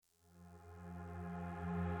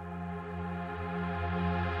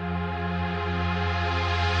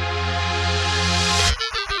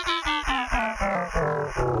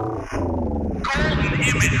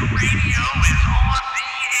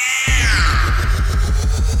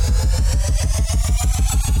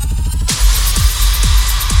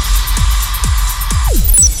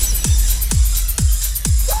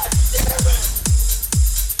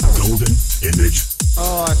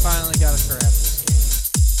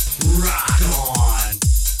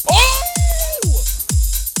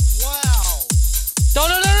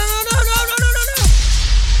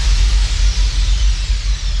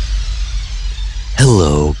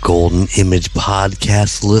Image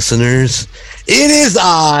podcast listeners. It is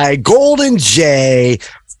I, Golden J,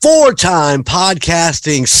 4-time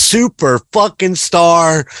podcasting super fucking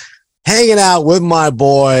star, hanging out with my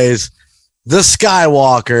boys, the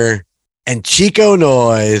Skywalker and Chico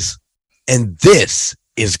Noise, and this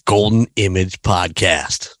is Golden Image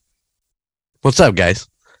Podcast. What's up, guys?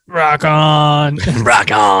 Rock on.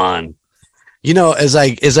 Rock on. You know, as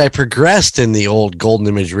I progressed in the old Golden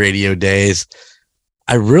Image radio days,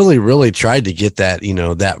 I really tried to get that, you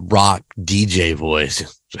know, that rock DJ voice.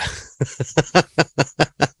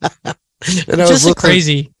 And it's just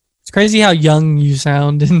crazy. It's crazy how young you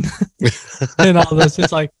sound and all this.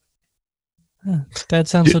 It's like, that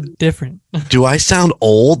sounds so different. Do I sound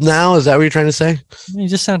old now? Is that what you're trying to say? You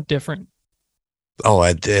just sound different. Oh,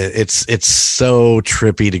 it's so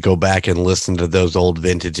trippy to go back and listen to those old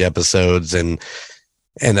vintage episodes and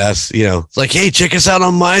us, you know, it's like, hey, check us out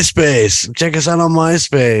on MySpace.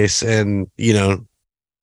 And, you know,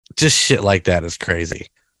 just shit like that is crazy.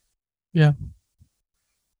 Yeah.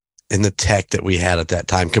 And the tech that we had at that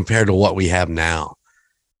time compared to what we have now.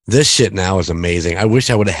 This shit now is amazing. I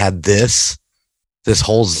wish I would have had this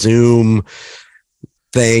whole Zoom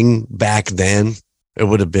thing back then. It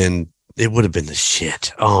would have been the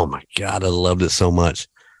shit. Oh my God. I loved it so much.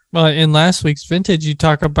 Well, in last week's vintage, you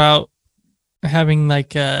talk about having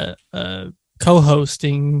like a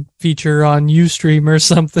co-hosting feature on Ustream or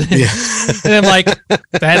something. Yeah. And I'm like,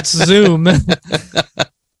 that's Zoom.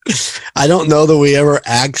 I don't know that we ever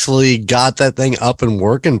actually got that thing up and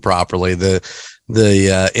working properly.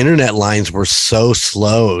 The internet lines were so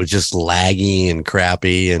slow, just laggy and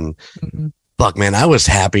crappy. And fuck, man, I was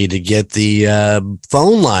happy to get the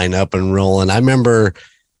phone line up and rolling. I remember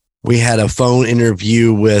we had a phone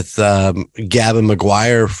interview with Gavin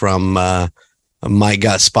McGuire from Mike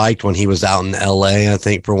Got Spiked when he was out in LA, I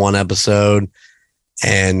think, for one episode.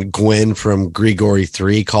 And Gwen from Grigori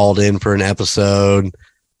 3 called in for an episode.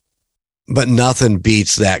 But nothing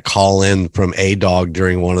beats that call in from A-Dog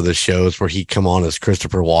during one of the shows where he come on as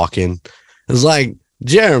Christopher Walken. It's like,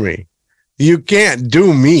 Jeremy, you can't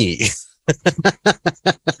do me.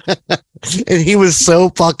 And he was so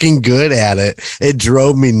fucking good at it. It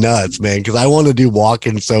drove me nuts, man, because I want to do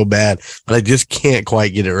Walken so bad, but I just can't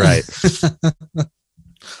quite get it right.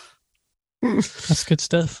 That's good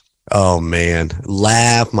stuff. Oh man,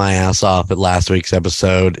 laugh my ass off at last week's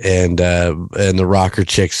episode and the rocker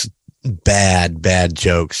chick's bad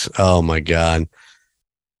jokes. Oh my God.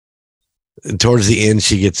 And towards the end,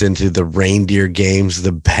 she gets into the reindeer games,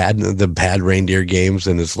 the bad reindeer games,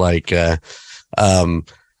 and it's like,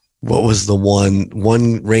 what was the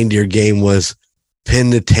one reindeer game was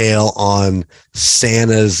pin the tail on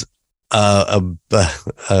Santa's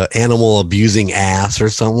animal abusing ass or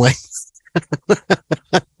something.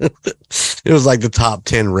 It was like the top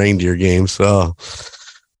 10 reindeer games. So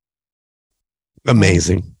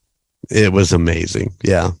amazing. It was amazing.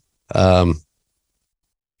 Yeah.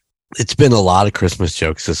 It's been a lot of Christmas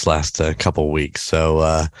jokes this last couple of weeks.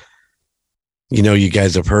 So, you know, you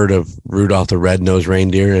guys have heard of Rudolph the Red-Nosed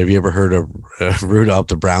Reindeer. Have you ever heard of Rudolph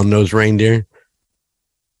the Brown-Nosed Reindeer?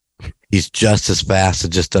 He's just as fast.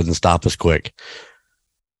 It just doesn't stop as quick.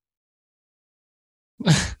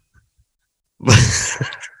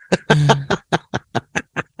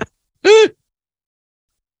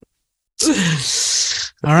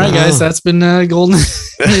 All right, guys. That's been Golden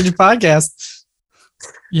Age Podcast.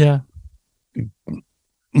 Yeah.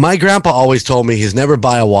 My grandpa always told me he's never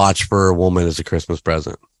buy a watch for a woman as a Christmas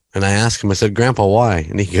present. And I asked him, I said, Grandpa, why?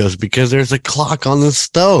 And he goes, because there's a clock on the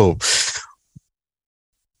stove.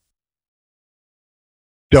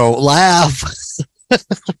 Don't laugh.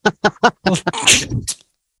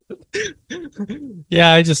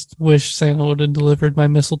 Yeah, I just wish Santa would have delivered my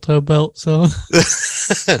mistletoe belt. So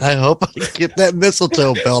I hope I get that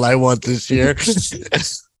mistletoe belt I want this year.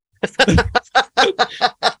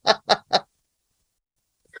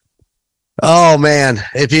 Oh man,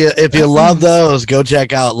 if you love those, go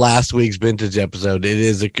check out last week's vintage episode. It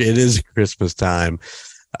is a Christmas time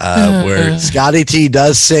where Scotty T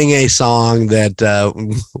does sing a song that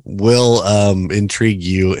will intrigue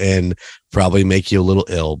you and probably make you a little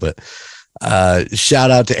ill. But shout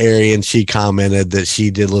out to Arian. She commented that she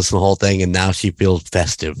did listen to the whole thing and now she feels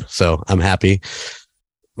festive. So I'm happy.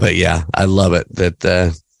 But yeah, I love it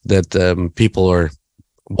that people are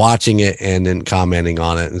watching it and then commenting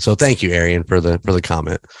on it. And so thank you, Arian, for the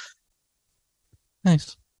comment.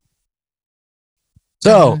 Nice.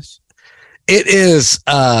 So it is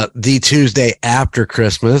the Tuesday after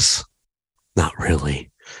Christmas. Not really.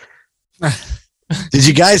 Did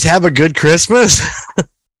you guys have a good Christmas?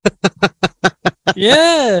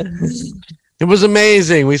 Yeah. It was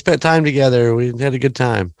amazing. We spent time together. We had a good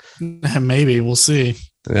time. Maybe we'll see.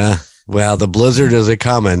 Yeah. Well, the blizzard is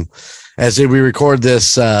coming. As we record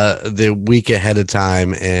this the week ahead of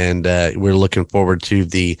time, and we're looking forward to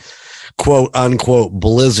the quote unquote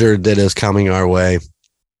blizzard that is coming our way.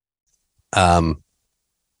 I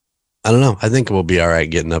don't know. I think we'll be all right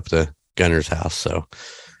getting up to Gunner's house. So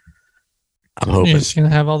I'm hoping. You're just gonna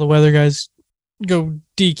have all the weather guys go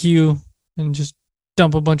DQ and just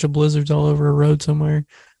dump a bunch of blizzards all over a road somewhere.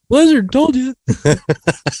 Blizzard, told you.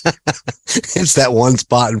 It's that one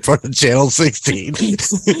spot in front of Channel 16.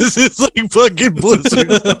 It's like fucking blizzard.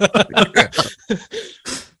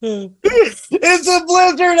 It's a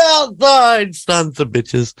blizzard outside, sons of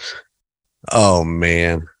bitches. Oh,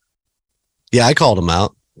 man. Yeah, I called him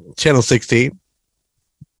out. Channel 16.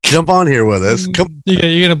 Jump on here with us. Come.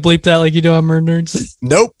 You're going to bleep that like you do on Murder Nerds?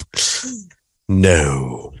 Nope.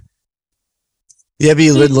 No. Yeah, have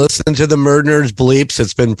you been listening to the Murder Nerds bleeps?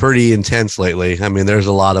 It's been pretty intense lately. I mean, there's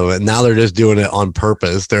a lot of it. Now they're just doing it on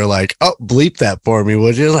purpose. They're like, oh, bleep that for me,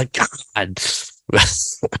 would you? Like, God.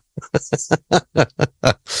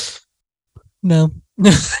 No.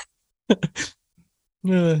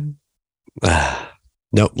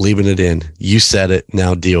 Nope, leaving it in. You said it.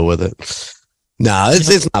 Now deal with it. No,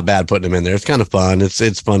 it's not bad putting them in there. It's kind of fun.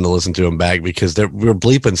 It's fun to listen to them back because we're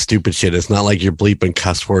bleeping stupid shit. It's not like you're bleeping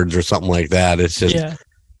cuss words or something like that. It's just,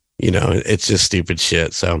 it's just stupid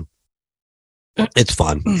shit. So it's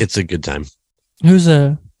fun. It's a good time. Who's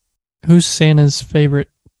Santa's favorite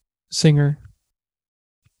singer?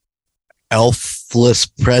 Elfless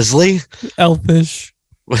Presley. Elfish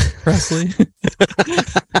Presley.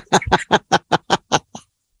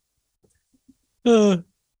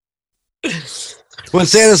 When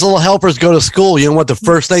Santa's little helpers go to school, you know what the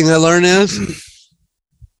first thing they learn is?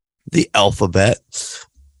 The alphabet.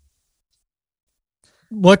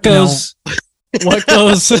 What goes? What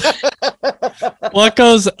goes? What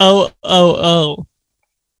goes? Oh.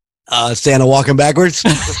 Santa walking backwards.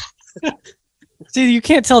 See, you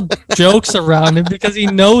can't tell jokes around him because he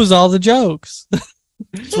knows all the jokes.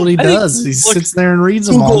 That's what he does. He sits there and reads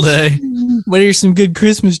them all day. What are some good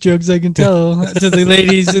Christmas jokes I can tell to the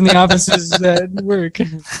ladies in the offices at work?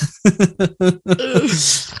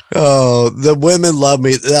 Oh, the women love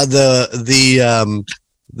me.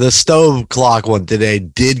 The stove clock one today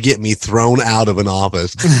did get me thrown out of an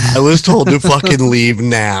office. I was told to fucking leave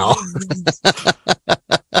now.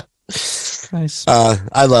 Nice.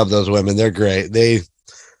 I love those women. They're great. The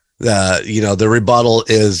rebuttal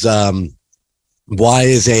is, why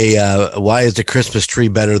is a Christmas tree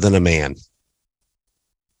better than a man?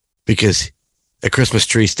 Because a Christmas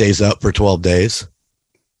tree stays up for 12 days.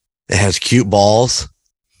 It has cute balls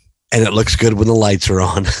and it looks good when the lights are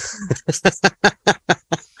on.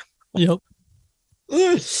 Yep.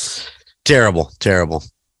 Terrible.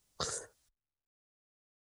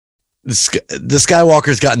 The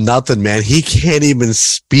Skywalker's got nothing, man. He can't even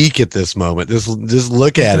speak at this moment. Just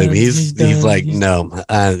look at him. He's like, no,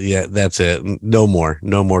 yeah, that's it. No more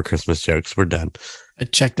Christmas jokes. We're done. I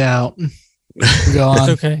checked out. Go on. It's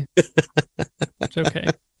okay. It's okay.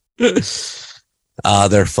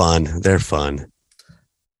 They're fun.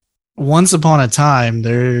 Once upon a time,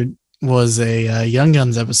 there was a Young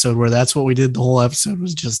Guns episode where that's what we did. The whole episode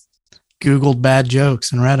was just Googled bad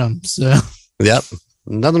jokes and read them. So, yep.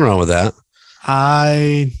 Nothing wrong with that.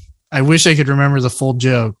 I wish I could remember the full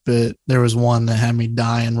joke, but there was one that had me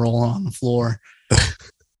die and roll on the floor.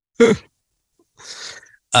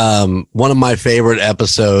 One of my favorite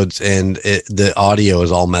episodes, and the audio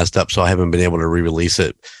is all messed up, so I haven't been able to re-release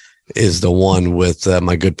it, is the one with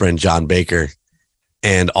my good friend John Baker.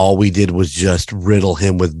 And all we did was just riddle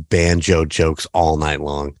him with banjo jokes all night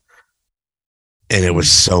long. And it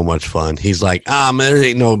was so much fun. He's like, man, there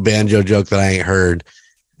ain't no banjo joke that I ain't heard.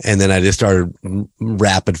 And then I just started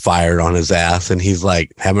rapid fire on his ass. And he's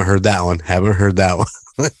like, haven't heard that one.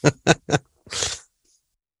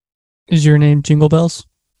 Is your name Jingle Bells?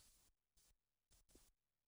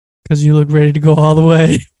 Because you look ready to go all the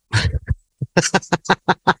way.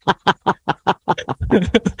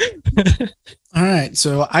 All right,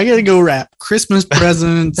 so I gotta go wrap Christmas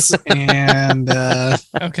presents and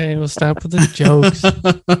okay, we'll stop with the jokes.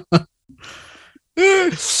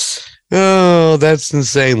 Oh, that's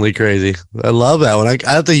insanely crazy. I love that one. I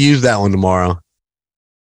have to use that one tomorrow.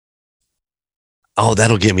 Oh,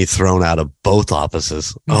 that'll get me thrown out of both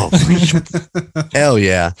offices. Oh, hell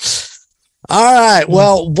yeah. All right.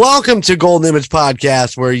 Well, welcome to Golden Image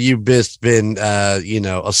Podcast, where you've just been,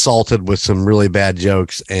 assaulted with some really bad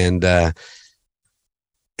jokes and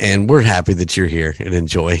And we're happy that you're here and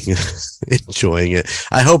enjoying it.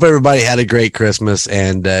 I hope everybody had a great Christmas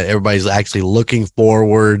and everybody's actually looking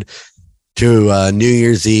forward to New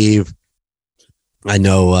Year's Eve. I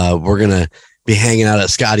know we're gonna be hanging out at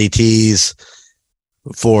Scotty T's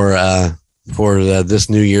for this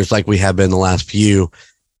New Year's, like we have been the last few.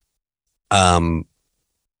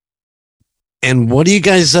 And what are you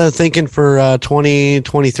guys thinking for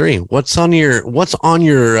 2023? What's on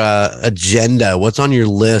your agenda? What's on your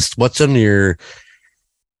list? What is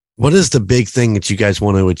the big thing that you guys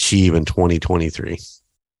want to achieve in 2023?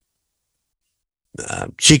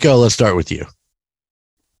 Chico, let's start with you.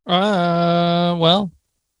 Well,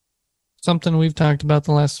 something we've talked about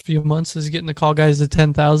the last few months is getting the call guys to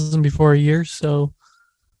 10,000 before a year. So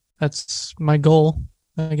that's my goal,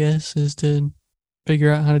 I guess, is to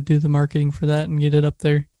figure out how to do the marketing for that and get it up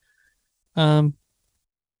there. So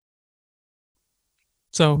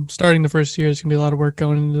starting the first year is gonna be a lot of work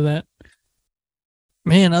going into that.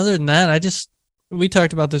 Man, other than that, we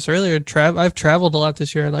talked about this earlier. I've traveled a lot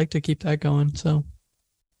this year. I'd like to keep that going. So,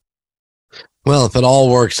 well, if it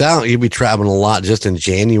all works out, you'll be traveling a lot just in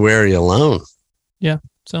January alone. Yeah.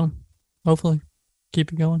 So hopefully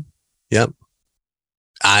keep it going. Yep.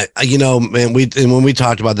 Man, when we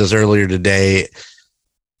talked about this earlier today,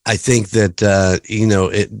 I think that,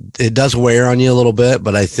 it does wear on you a little bit,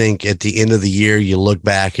 but I think at the end of the year, you look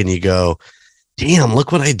back and you go, damn,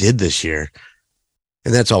 look what I did this year.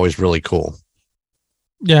 And that's always really cool.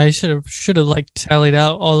 Yeah. I should have like tallied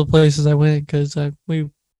out all the places I went because we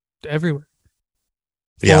everywhere.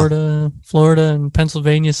 Florida and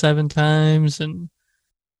Pennsylvania 7 times and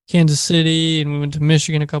Kansas City. And we went to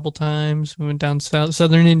Michigan a couple times. We went down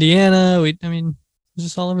southern Indiana. It was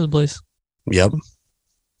just all over the place. Yep.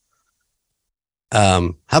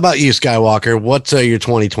 How about you, Skywalker? What's your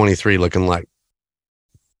 2023 looking like?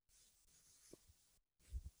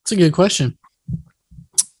 It's a good question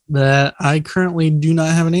that I currently do not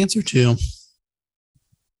have an answer to.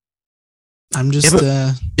 I'm just you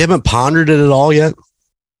haven't pondered it at all yet?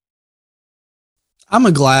 I'm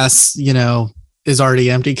a glass, is already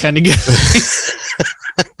empty kind of guy.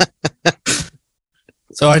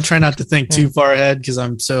 So I try not to think too far ahead because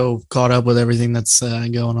I'm so caught up with everything that's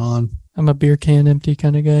going on. I'm a beer can empty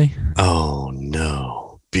kind of guy. Oh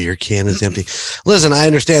no, beer can is empty. Listen, I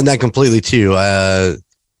understand that completely too. I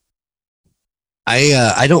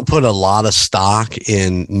don't put a lot of stock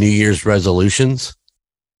in New Year's resolutions,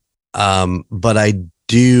 but I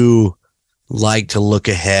do like to look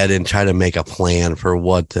ahead and try to make a plan for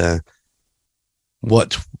what the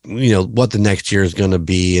next year is going to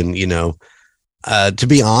be. And to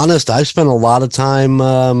be honest, I've spent a lot of time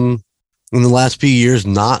in the last few years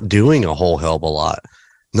not doing a whole hell of a lot.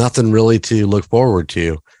 Nothing really to look forward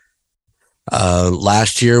to.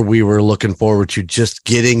 Last year, we were looking forward to just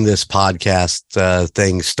getting this podcast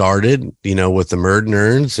thing started, with the Murd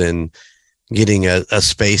Nerds and getting a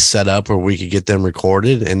space set up where we could get them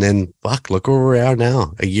recorded. And then, look where we are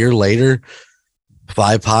now. A year later,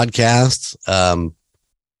 5 podcasts,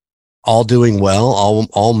 all doing well,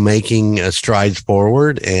 all making strides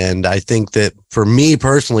forward. And I think that for me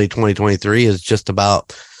personally, 2023 is just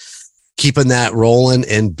about keeping that rolling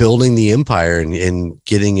and building the empire and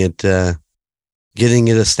getting it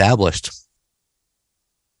established.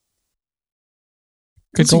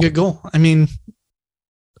 It's a good goal. I mean,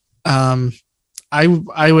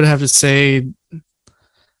 I would have to say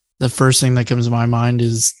the first thing that comes to my mind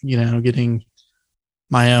is, getting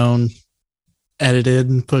my own edited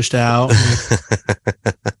and pushed out.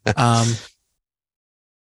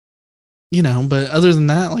 But other than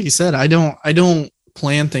that, like you said, I don't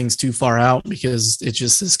plan things too far out because it's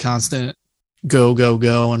just this constant go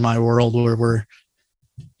in my world where we're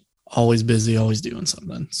always busy, always doing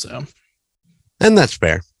something. So, and that's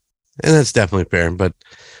fair. And that's definitely fair. But,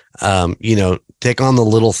 take on the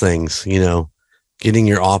little things, getting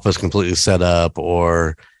your office completely set up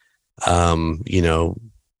or,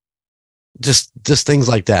 just things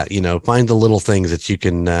like that, find the little things that you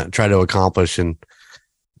can try to accomplish and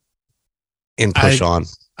push on.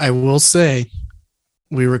 I will say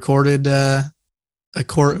we recorded a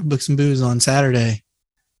Court of Books and Booze on Saturday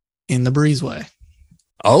in the Breezeway.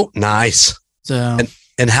 Oh, nice. So,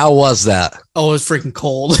 and how was that? Oh, it was freaking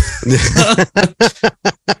cold.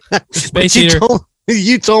 Space heater.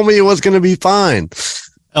 You told me it was going to be fine.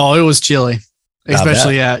 Oh, it was chilly,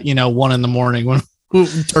 especially at 1 in the morning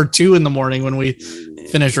or 2 in the morning when we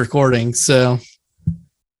finished recording. So,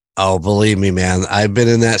 oh, believe me, man, I've been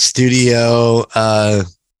in that studio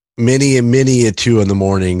many a 2 in the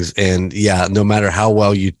mornings, and yeah, no matter how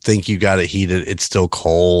well you think you got it heated, it's still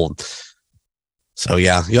cold. So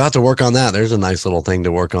yeah, you'll have to work on that. There's a nice little thing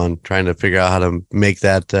to work on, trying to figure out how to make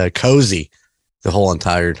that cozy the whole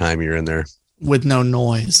entire time you're in there. With no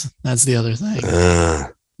noise. That's the other thing.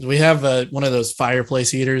 We have one of those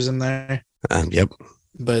fireplace heaters in there. Yep.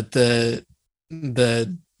 But the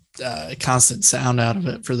constant sound out of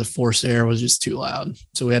it for the forced air was just too loud.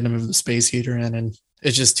 So we had to move the space heater in, and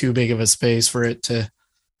it's just too big of a space for it to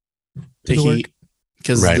heat,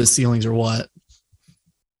 because the ceilings are what?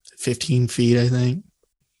 15 feet, I think.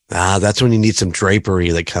 That's when you need some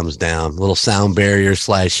drapery that comes down. A little sound barrier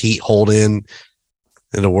 / heat hold in.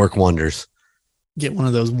 It'll work wonders. Get one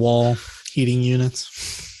of those wall heating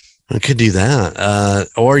units. I could do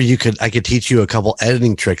that. Or I could teach you a couple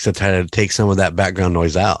editing tricks to try to take some of that background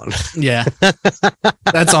noise out. Yeah.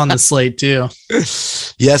 That's on the slate too.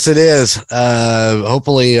 Yes, it is.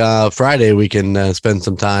 Hopefully Friday we can spend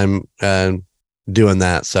some time doing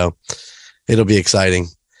that. So it'll be exciting.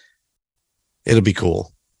 It'll be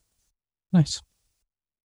cool. Nice.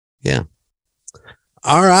 Yeah.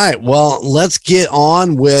 All right. Well, let's get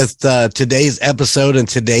on with today's episode and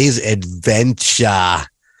today's adventure.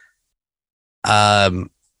 I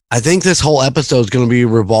think this whole episode is going to be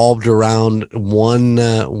revolved around one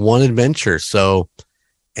adventure. So,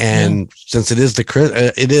 since it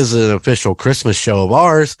is an official Christmas show of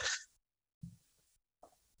ours,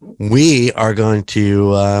 we are going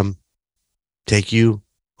to take you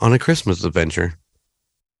on a Christmas adventure.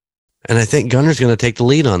 And I think Gunner's going to take the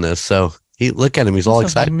lead on this. So look at him. He's all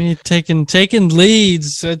excited. Me taking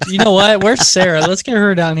leads. You know what? Where's Sarah? Let's get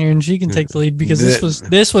her down here and she can take the lead, because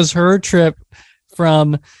this was her trip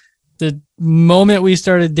from the moment we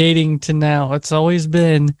started dating to now. It's always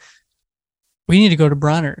been, we need to go to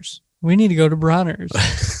Bronner's. We need to go to Bronner's.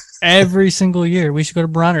 Every single year. We should go to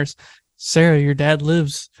Bronner's. Sarah, your dad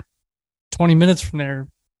lives 20 minutes from there.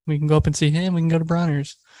 We can go up and see him. We can go to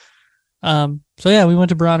Bronner's. So yeah, we went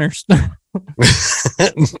to Bronner's.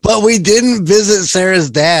 But we didn't visit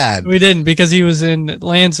Sarah's dad. We didn't, because he was in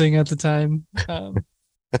Lansing at the time.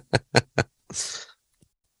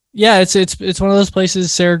 Yeah, it's one of those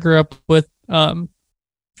places Sarah grew up with.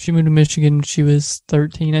 She moved to Michigan when she was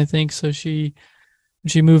 13, I think. So she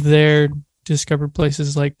moved there, discovered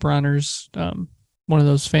places like Bronner's, one of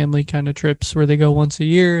those family kind of trips where they go once a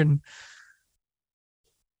year, and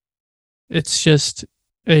it's just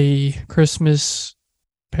a Christmas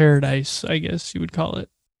paradise, I guess you would call it.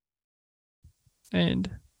 And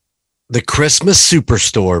the Christmas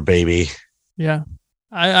Superstore, baby. Yeah.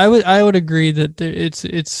 I would agree that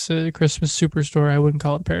it's a Christmas Superstore. I wouldn't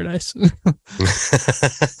call it paradise.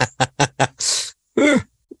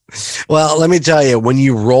 Well, let me tell you, when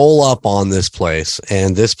you roll up on this place,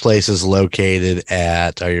 and this place is located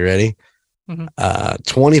at, are you ready? Mm-hmm.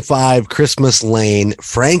 25 Christmas Lane,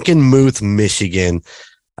 Frankenmuth, Michigan,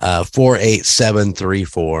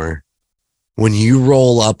 48734. When you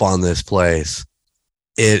roll up on this place,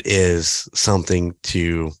 it is something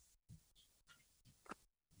to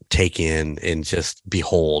take in and just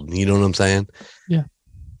behold. You know what I'm saying? Yeah.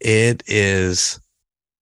 It is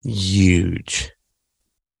huge.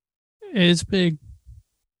 It's big.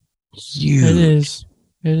 Huge.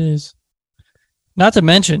 It is. Not to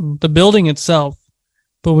mention the building itself.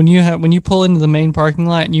 But when you pull into the main parking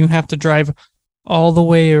lot and you have to drive all the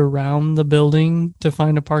way around the building to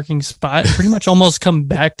find a parking spot, pretty much almost come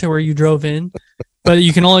back to where you drove in, but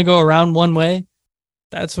you can only go around one way.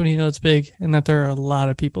 That's when you know it's big and that there are a lot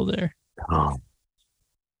of people there. Oh.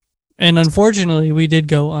 And unfortunately, we did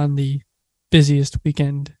go on the busiest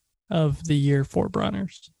weekend of the year for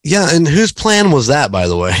Bronner's. Yeah, and whose plan was that, by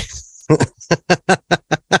the way?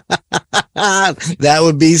 That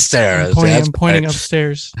would be Sarah's. I'm pointing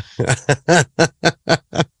upstairs.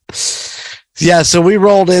 Yeah, so we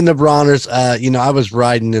rolled into Bronner's. I was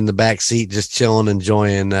riding in the back seat, just chilling,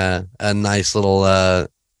 enjoying a nice little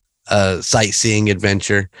sightseeing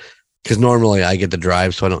adventure. Because normally I get to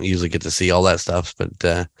drive, so I don't usually get to see all that stuff.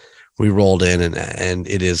 But we rolled in, and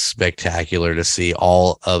it is spectacular to see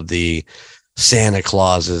all of the Santa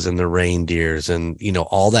Clauses and the reindeers, and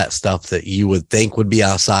all that stuff that you would think would be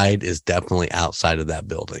outside is definitely outside of that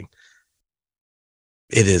building.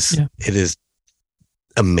 It is. Yeah. It is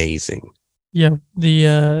amazing. Yeah,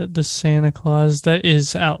 the Santa Claus that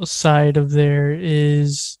is outside of there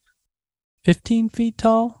is 15 feet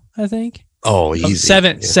tall, I think. Oh,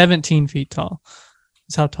 easy. 17 feet tall.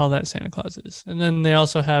 That's how tall that Santa Claus is. And then they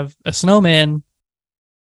also have a snowman.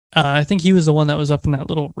 I think he was the one that was up in that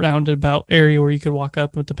little roundabout area where you could walk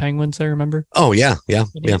up with the penguins, I remember. Oh, yeah.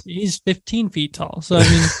 He's 15 feet tall. So, I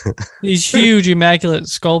mean, these huge, immaculate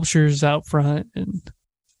sculptures out front. And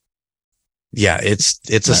yeah, it's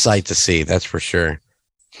a sight to see. That's for sure.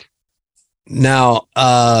 Now,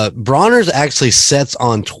 Bronner's actually sits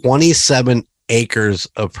on 27 acres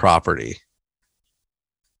of property.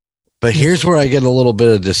 But here's where I get a little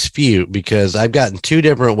bit of dispute because I've gotten two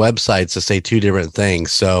different websites to say two different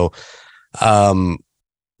things. So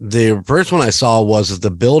the first one I saw was that the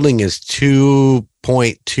building is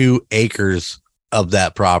 2.2 acres of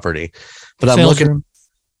that property. But I'm looking at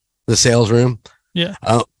the sales room. Yeah.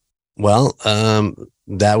 Well,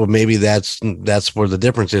 that would maybe that's where the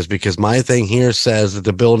difference is because my thing here says that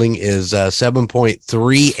the building is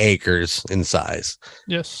 7.3 acres in size.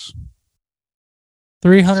 Yes.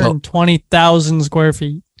 320,000 square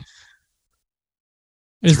feet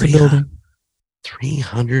is the building.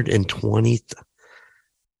 320.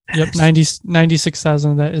 Yep,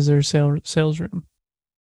 96,000 of that is their sales room.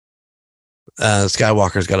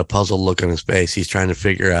 Skywalker's got a puzzled look on his face. He's trying to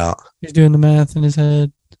figure out. He's doing the math in his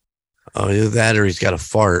head. Oh, either that or he's got a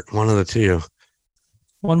fart. One of the two.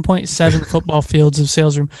 1.7 football fields of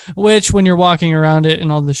sales room, which when you're walking around it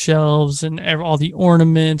and all the shelves and all the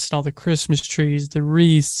ornaments and all the Christmas trees, the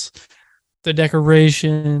wreaths, the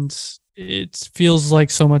decorations, it feels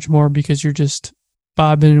like so much more because you're just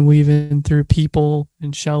bobbing and weaving through people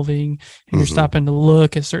and shelving and you're stopping to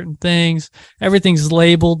look at certain things. Everything's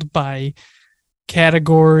labeled by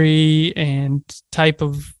category and type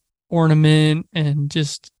of ornament and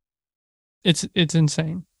just it's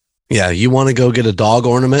insane. Yeah, you want to go get a dog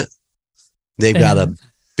ornament? They've got a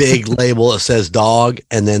big label that says dog,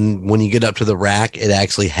 and then when you get up to the rack, it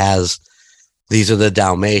actually has these are the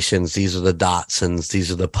Dalmatians, these are the Dachshunds, these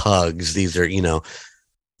are the pugs, these are,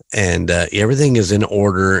 and everything is in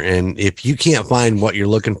order. And if you can't find what you're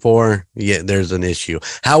looking for, yeah, there's an issue.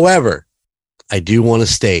 However, I do want to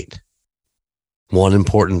state one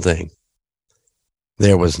important thing.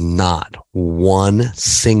 There was not one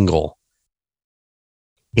single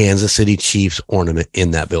Kansas City Chiefs ornament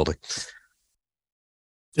in that building.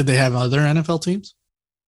 Did they have other NFL teams?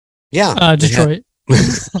 Yeah. Detroit.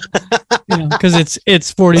 Because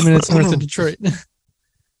it's 40 minutes north of Detroit.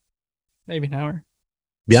 Maybe an hour.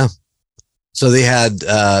 Yeah. So they had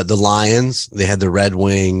the Lions, they had the Red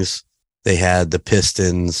Wings, they had the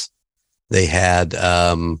Pistons, they had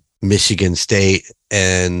Michigan State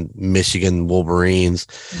and Michigan Wolverines.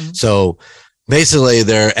 Mm-hmm. So basically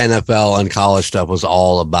their NFL and college stuff was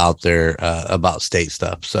all about their about state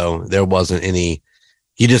stuff. So there wasn't any,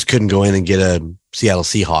 you just couldn't go in and get a Seattle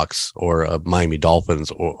Seahawks or a Miami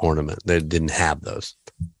Dolphins ornament. They didn't have those.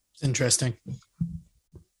 Interesting.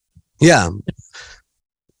 Yeah.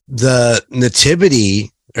 The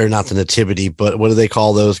nativity, or not the nativity, but what do they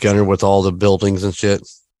call those, Gunner, with all the buildings and shit?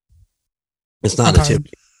 It's not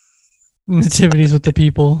nativity. Nativities with the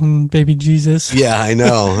people and baby Jesus. Yeah, I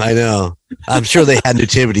know. I'm sure they had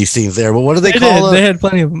nativity scenes there, but what do they call them? They had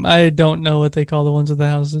plenty of them. I don't know what they call the ones with the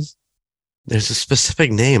houses. There's a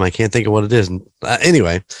specific name. I can't think of what it is.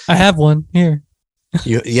 Anyway. I have one here.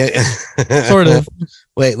 Yeah. Sort of.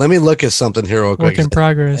 Wait, let me look at something here real quick. Work in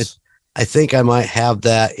progress. I think I might have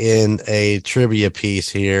that in a trivia piece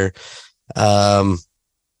here. Well,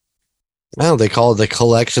 they call it the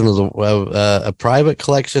collection of a private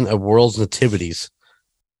collection of world's nativities.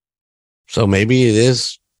 So maybe it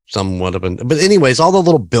is somewhat of but anyways, all the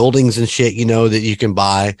little buildings and shit, that you can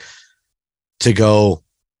buy to go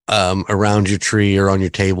around your tree or on your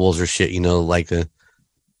tables or shit, like the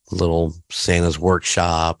little Santa's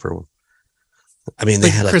workshop they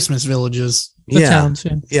had Christmas villages. The towns,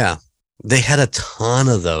 yeah. They had a ton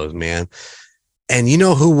of those, man. And you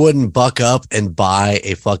know who wouldn't buck up and buy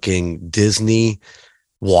a fucking Disney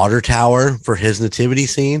water tower for his nativity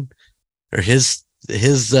scene or his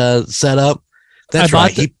setup? That's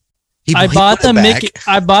right. I bought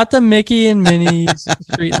the Mickey and Minnie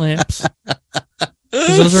street lamps.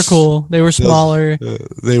 Those are cool. They were smaller.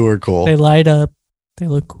 They were cool. They light up. They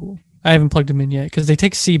look cool. I haven't plugged them in yet because they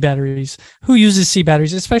take C batteries. Who uses C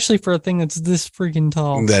batteries, especially for a thing that's this freaking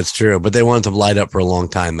tall? That's true, but they want them to light up for a long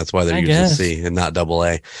time. That's why they're using C and not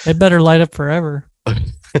AA. They better light up forever. But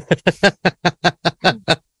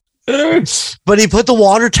he put the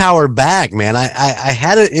water tower back, man. I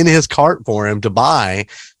had it in his cart for him to buy,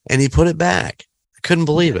 and he put it back. I couldn't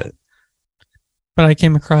believe it. But I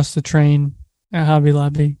came across the train at Hobby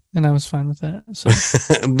Lobby, and I was fine with that. So,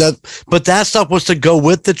 but that stuff was to go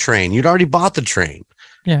with the train. You'd already bought the train.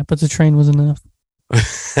 Yeah, but the train was enough.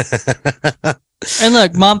 And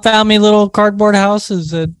look, Mom found me little cardboard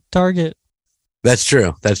houses at Target. That's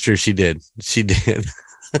true. She did.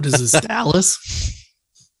 What is this, Dallas?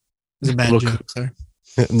 It's a bad joke, sorry.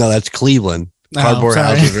 No, that's Cleveland. Cardboard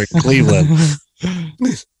houses are Cleveland.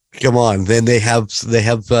 Come on. Then they have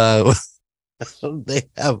They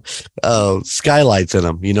have skylights in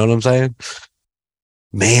them. You know what I'm saying?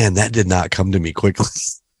 Man, that did not come to me quickly.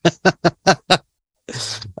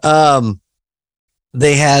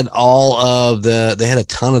 They had they had a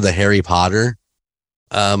ton of the Harry Potter,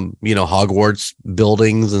 Hogwarts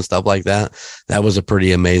buildings and stuff like that. That was a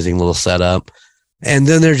pretty amazing little setup. And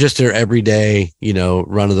then they're just their everyday,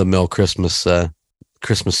 run of the mill Christmas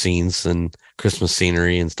scenes and Christmas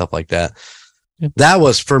scenery and stuff like that. Yep. That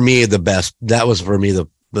was for me the best. That was for me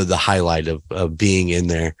the highlight of being in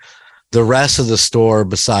there. The rest of the store,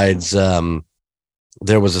 besides,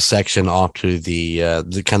 there was a section off to the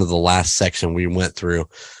kind of the last section we went through,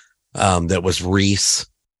 that was wreaths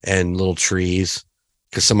and little trees,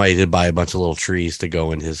 because somebody did buy a bunch of little trees to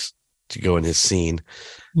go in his scene.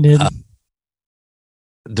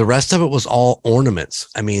 The rest of it was all ornaments.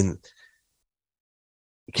 I mean,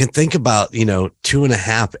 you can think about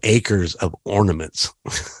 2.5 acres of ornaments.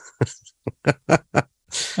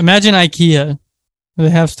 Imagine IKEA. They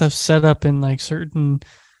have stuff set up in like certain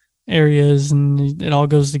areas and it all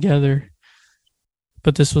goes together.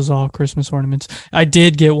 But this was all Christmas ornaments. I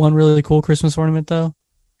did get one really cool Christmas ornament though.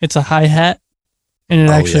 It's a hi-hat and it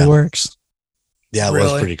actually works. Yeah, it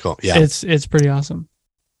was pretty cool. Yeah. It's pretty awesome.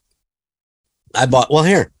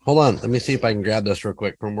 Here, hold on. Let me see if I can grab this real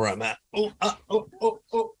quick from where I'm at.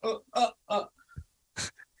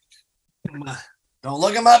 Don't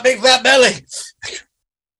look at my big fat belly.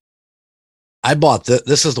 I bought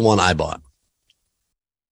this is the one I bought.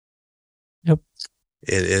 Yep.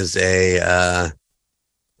 It is it's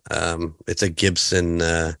a Gibson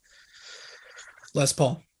Les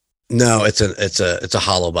Paul. No, it's a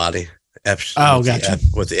hollow body. Gotcha.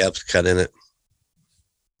 With the F's cut in it.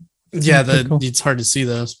 Yeah, it's hard to see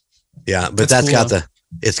those. Yeah, but that's cool,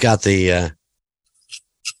 got the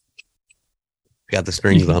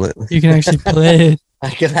strings on it. You can actually play it.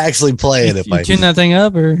 I can actually play it if I tune that thing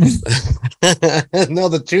up, or no,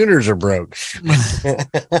 the tuners are broke.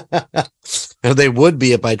 They would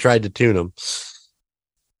be if I tried to tune them.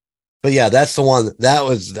 But yeah, that's the one that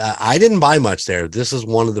was. I didn't buy much there. This is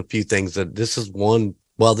one of the few things this is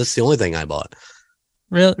the only thing I bought.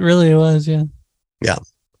 Really, it was, yeah. Yeah.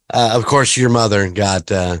 Of course, your mother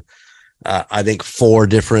got, I think 4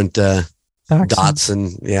 different dots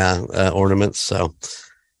and ornaments. So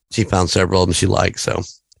she found several of them she liked. So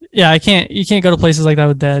yeah, you can't go to places like that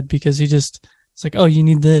with Dad because it's like, oh, you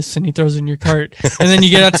need this, and he throws it in your cart, and then you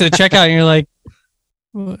get out to the checkout and you're like,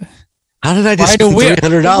 what? How did I just spend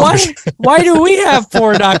 $300? Why do we have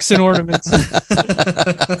 4 dots and ornaments?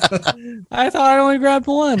 I thought I only grabbed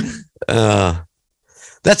one.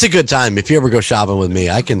 That's a good time. If you ever go shopping with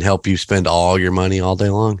me, I can help you spend all your money all day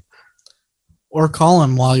long. Or call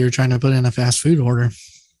him while you're trying to put in a fast food order.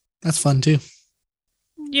 That's fun too.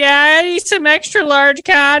 Yeah, I need some extra large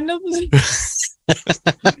condoms.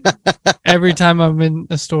 Every time I'm in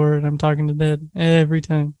a store and I'm talking to Dad. Every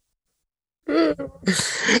time. I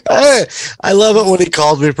love it when he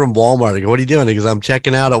calls me from Walmart. I go, what are you doing? Because I'm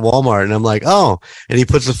checking out at Walmart. And I'm like, oh. And he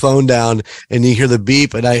puts the phone down and you hear the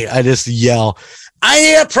beep. And I just yell, I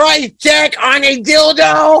need a price check on a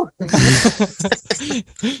dildo.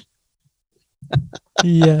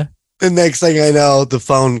 Yeah. The next thing I know, the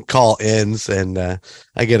phone call ends and I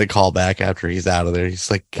get a call back after he's out of there.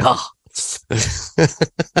 He's like, oh.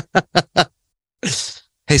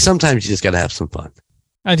 Hey, sometimes you just got to have some fun.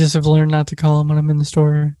 I just have learned not to call him when I'm in the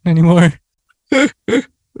store anymore. Can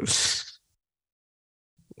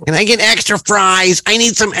I get extra fries? I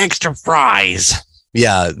need some extra fries.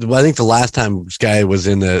 Yeah, well, I think the last time this guy was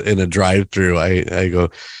in a drive-thru, I go,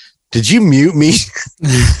 did you mute me?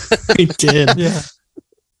 He did. Yeah.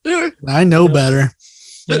 I know better.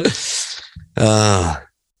 That's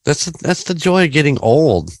the joy of getting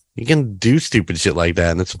old. You can do stupid shit like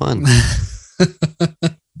that, and it's fun.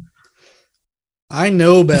 I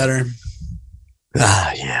know better.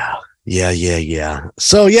 Yeah.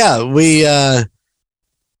 So yeah, we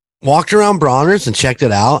walked around Bronner's and checked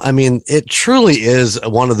it out. I mean, it truly is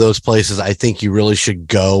one of those places I think you really should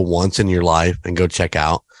go once in your life and go check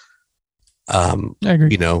out. I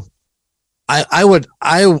agree. I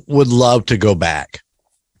would love to go back.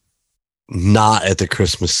 Not at the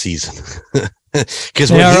Christmas season.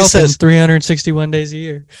 Because when he says 361 days a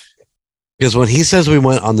year. Because when he says we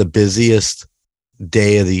went on the busiest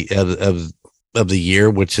day of the year,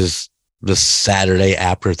 which is the Saturday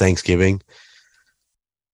after Thanksgiving,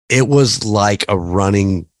 it was like a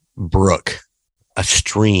running brook, a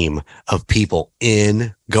stream of people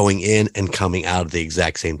going in and coming out at the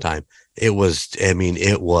exact same time. It was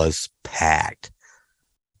packed.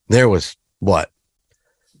 There was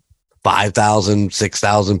 5,000,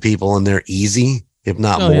 6,000 people in there easy, if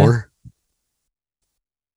not more.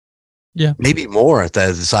 Yeah. Maybe more at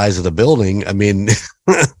the size of the building. I mean, it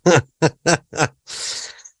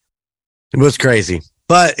was crazy.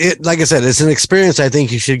 But like I said, it's an experience I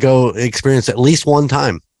think you should go experience at least one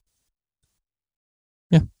time.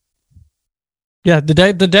 Yeah. Yeah,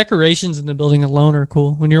 the decorations in the building alone are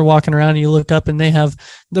cool. When you're walking around and you look up and they have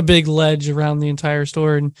the big ledge around the entire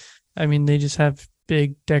store. And I mean, they just have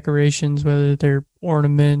big decorations, whether they're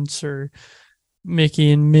ornaments or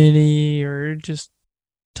Mickey and Minnie or just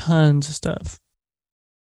tons of stuff.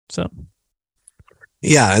 So.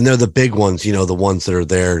 Yeah, and they're the big ones, the ones that are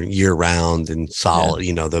there year round and solid,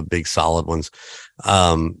 the big solid ones.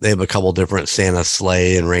 They have a couple different Santa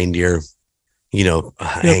sleigh and reindeer,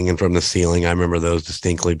 hanging from the ceiling. I remember those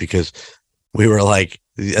distinctly because we were like,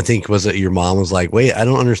 I think was it your mom was like, wait, I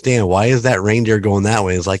don't understand. Why is that reindeer going that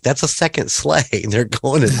way? It's like, that's a second sleigh. They're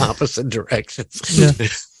going in opposite directions. Yeah.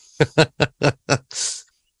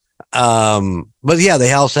 But yeah,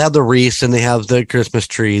 they also have the wreaths and they have the Christmas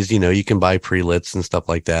trees. You can buy pre-lits and stuff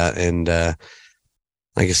like that. And like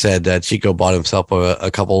I said, Chico bought himself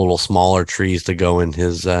a couple little smaller trees to go in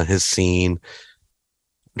his scene.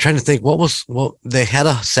 I'm trying to think they had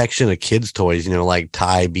a section of kids' toys, like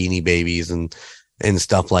Ty Beanie Babies and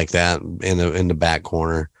stuff like that in the back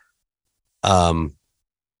corner. I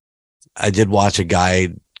did watch a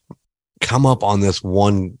guy come up on this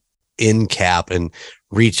one end cap and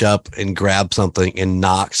reach up and grab something and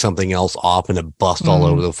knock something else off and it bust all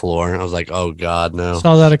over the floor. I was like, oh God, no.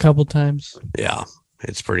 Saw that a couple times. Yeah,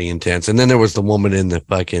 it's pretty intense. And then there was the woman in the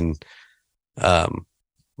fucking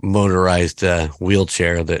motorized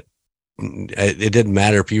wheelchair that it didn't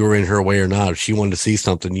matter if you were in her way or not. If she wanted to see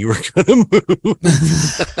something, you were going to move.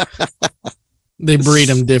 They breed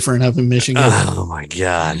them different up in Michigan. Oh my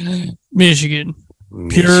God. Michigan.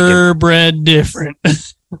 Purebred different.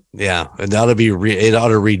 Yeah, and that ought to be it ought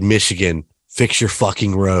to read Michigan. Fix your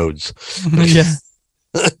fucking roads. Yeah.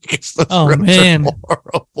 Oh man.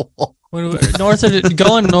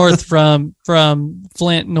 Going north from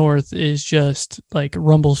Flint north is just like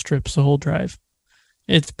rumble strips the whole drive.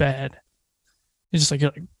 It's bad. It's just like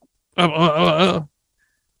you're like,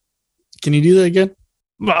 Can you do that again?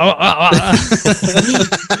 The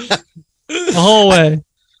whole way.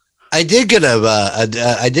 I did get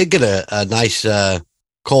a nice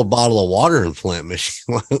cold bottle of water in Flint,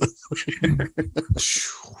 Michigan.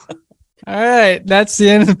 All right, that's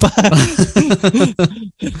the end of the pod.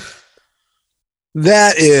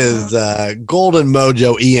 That is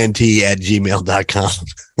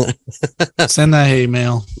goldenmojoent@gmail.com. Send that hate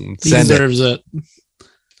mail. He deserves it.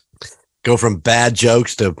 Go from bad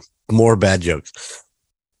jokes to more bad jokes.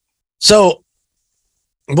 So,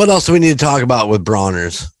 what else do we need to talk about with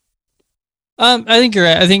Bronners? I think you're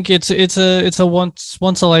right. I think it's a once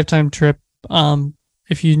a lifetime trip.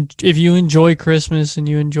 If you enjoy Christmas and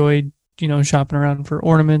you enjoy shopping around for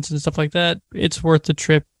ornaments and stuff like that, it's worth the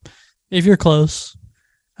trip. If you're close,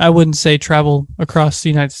 I wouldn't say travel across the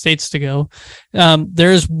United States to go.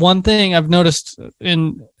 There's one thing I've noticed,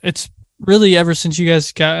 and it's really ever since you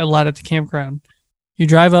guys got a lot at the campground. You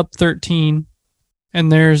drive up 13,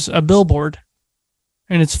 and there's a billboard,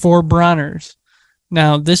 and it's for Bronners.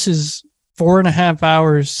 Now, this is 4.5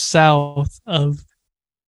 hours south of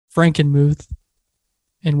Frankenmuth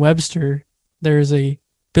in Webster. There's a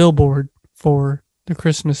billboard for the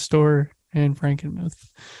Christmas store in Frankenmuth.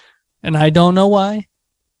 And I don't know why.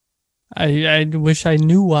 I wish I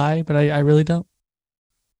knew why, but I really don't.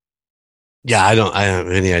 Yeah, I don't have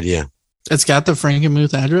any idea. It's got the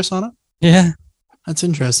Frankenmuth address on it? Yeah. That's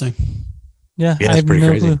interesting. Yeah, I have pretty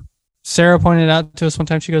crazy. Clue. Sarah pointed out to us one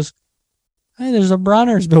time, she goes, hey, there's a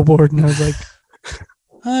Bronners billboard. And I was like,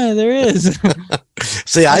 hi, there is.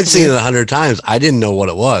 See, I'd seen it 100 times. I didn't know what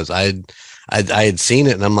it was. I had seen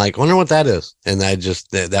it and I'm like, wonder what that is. And I just,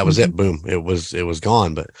 that was it. Boom. It was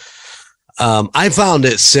gone. But I found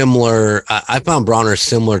it similar. I found Bronner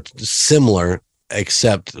similar,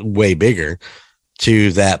 except way bigger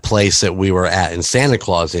to that place that we were at in Santa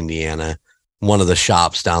Claus, Indiana. One of the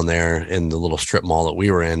shops down there in the little strip mall that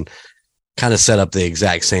we were in kind of set up the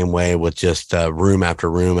exact same way with just room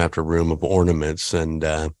after room after room of ornaments. And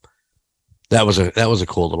that was a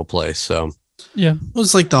cool little place. So yeah, it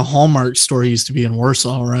was like the Hallmark store used to be in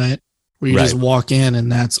Warsaw, right? Where you just walk in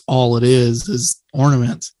and that's all it is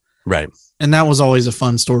ornaments. Right. And that was always a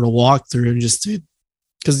fun store to walk through just to,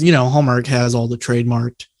 because, Hallmark has all the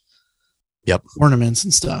trademarked ornaments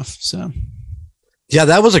and stuff. So, yeah,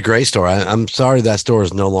 that was a great store. I'm sorry that store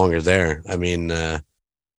is no longer there. I mean, I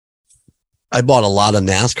bought a lot of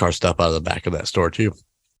NASCAR stuff out of the back of that store too.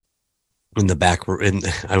 In the back,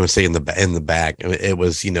 I would say in the back, it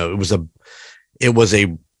was, it was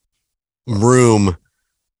a room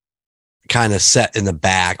kind of set in the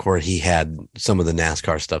back where he had some of the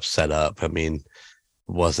NASCAR stuff set up. I mean,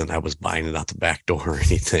 I was buying it out the back door or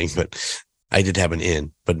anything, but I did have an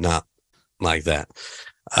in, but not like that.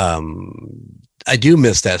 I do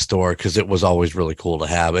miss that store because it was always really cool to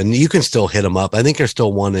have, and you can still hit them up. I think there's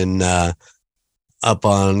still one in up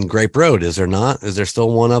on Grape Road. Is there not? Is there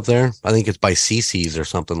still one up there? I think it's by CC's or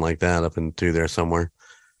something like that up in through there somewhere.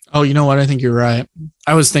 Oh, you know what? I think you're right.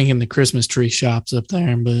 I was thinking the Christmas tree shops up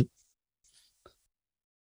there, but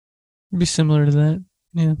It'd be similar to that.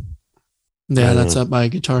 Yeah. Yeah, that's up by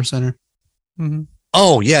Guitar Center. Mm-hmm.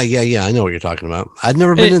 Oh, yeah. I know what you're talking about. I've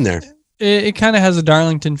never been in there. It kind of has a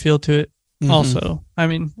Darlington feel to it Mm-hmm. also. I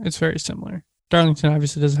mean, it's very similar. Darlington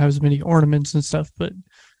obviously doesn't have as many ornaments and stuff, but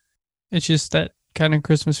it's just that kind of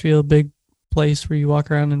Christmas feel, big place where you walk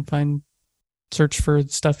around and search for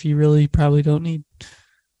stuff you really probably don't need.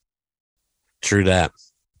 True that.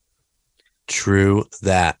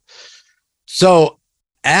 So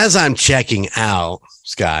as I'm checking out,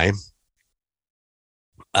 Sky,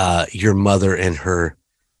 your mother and her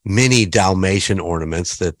mini Dalmatian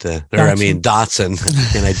ornaments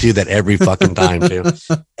Dotson. And I do that every fucking time too.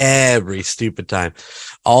 Every stupid time.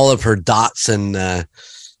 All of her Dotson,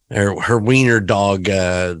 her wiener dog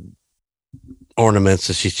ornaments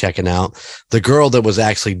that she's checking out. The girl that was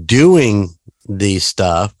actually doing these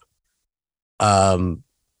stuff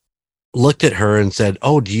looked at her and said,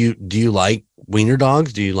 "Oh, do you like wiener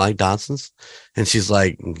dogs? Do you like Dotsons?" And she's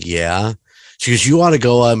like, "Yeah." She goes, "You ought to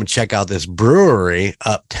go up and check out this brewery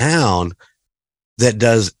uptown that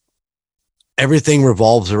does everything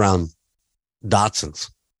revolves around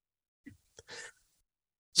Dotsons."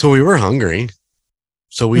 So we were hungry.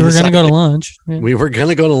 So we were going to go to lunch. Yeah. We were going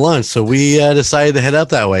to go to lunch. So we decided to head up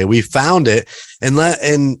that way. We found it.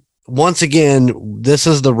 And once again, this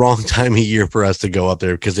is the wrong time of year for us to go up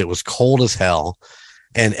there because it was cold as hell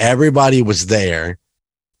and everybody was there.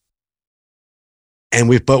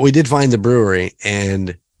 But we did find the brewery,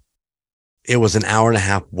 and it was an hour and a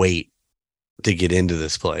half wait to get into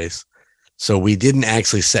this place. So we didn't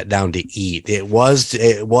actually sit down to eat. It was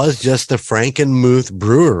just the Frankenmuth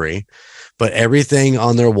brewery, but everything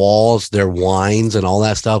on their walls, their wines and all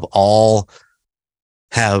that stuff, all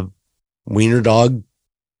have wiener dog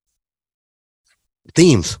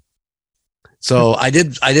themes. So I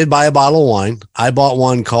did buy a bottle of wine. I bought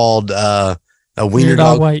one called a wiener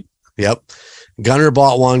dog white. Yep. Gunner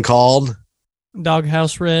bought one called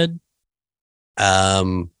Doghouse Red.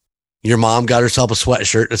 Your mom got herself a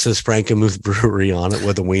sweatshirt that says Frankenmuth Brewery on it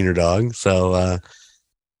with a wiener dog. So,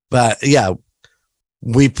 but yeah,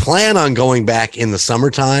 we plan on going back in the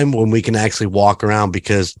summertime when we can actually walk around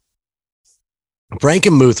because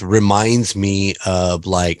Frankenmuth reminds me of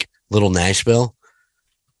like Little Nashville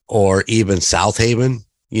or even South Haven,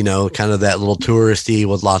 kind of that little touristy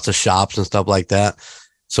with lots of shops and stuff like that.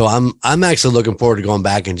 So I'm actually looking forward to going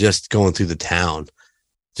back and just going through the town,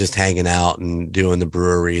 just hanging out and doing the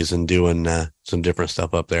breweries and doing some different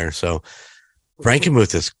stuff up there. So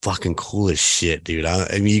Frankenmuth is fucking cool as shit, dude. I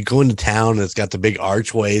mean, you go into town and it's got the big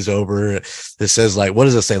archways over it. It says like, what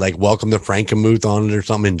does it say? Like, welcome to Frankenmuth on it or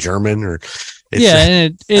something in German or.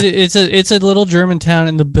 And it's a little German town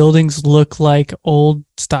and the buildings look like old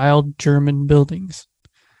style German buildings.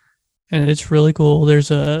 And it's really cool.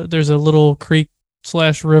 There's a little creek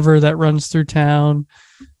 / river that runs through town,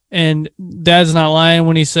 and Dad's not lying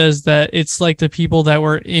when he says that it's like the people that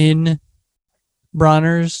were in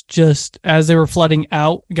Bronner's just as they were flooding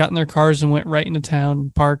out got in their cars and went right into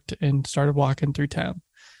town, parked, and started walking through town.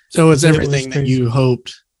 So it's everything that you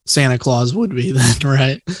hoped Santa Claus would be then,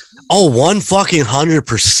 right? Oh,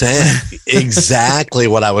 100% exactly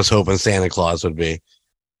what I was hoping Santa Claus would be.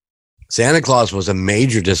 Santa Claus was a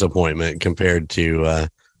major disappointment compared to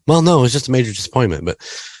no, it was just a major disappointment. But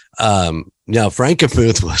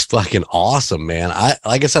Frankenmuth was fucking awesome, man.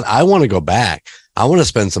 Like I said, I want to go back. I want to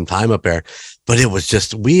spend some time up there. But it was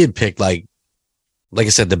just, we had picked like I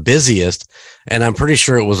said, the busiest, and I'm pretty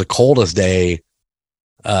sure it was the coldest day.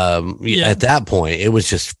 At that point, it was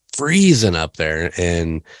just freezing up there.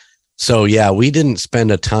 And so, yeah, we didn't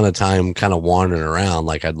spend a ton of time kind of wandering around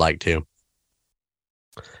like I'd like to.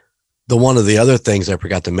 One of the other things I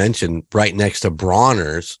forgot to mention, right next to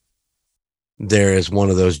Bronner's, there is one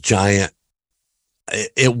of those giant,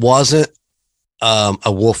 it wasn't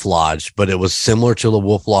a wolf lodge, but it was similar to the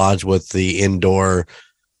wolf lodge with the indoor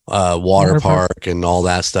water park and all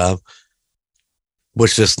that stuff,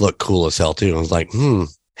 which just looked cool as hell too. I was like,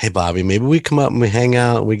 hey Bobby, maybe we come up and we hang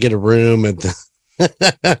out and we get a room at the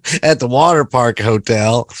at the water park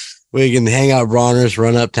hotel. We can hang out at Bronner's,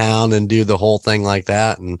 run uptown and do the whole thing like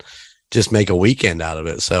that and just make a weekend out of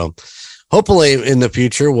it. So hopefully in the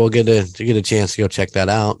future we'll get a chance to go check that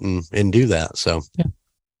out and do that. So yeah.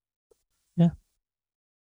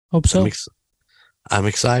 Hope so. I'm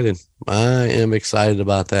excited. I am excited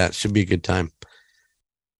about that. Should be a good time.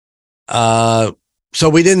 So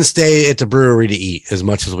we didn't stay at the brewery to eat as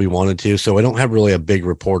much as we wanted to, so I don't have really a big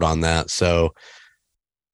report on that. So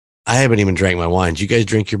I haven't even drank my wine. Did you guys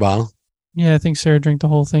drink your bottle? Yeah, I think Sarah drank the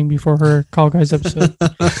whole thing before her Call Guys episode.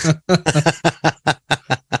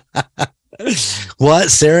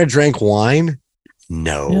 What? Sarah drank wine?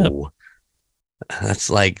 No. Yep. That's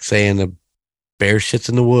like saying the bear shits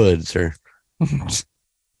in the woods or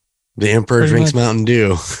the emperor Pretty drinks much. Mountain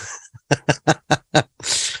Dew.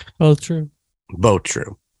 Well, true. Both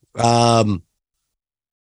true. There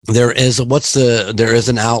is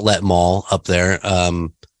an outlet mall up there.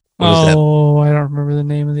 What was that? I don't remember the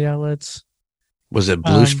name of the outlets. Was it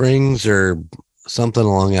Blue Springs or something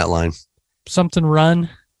along that line? Something Run.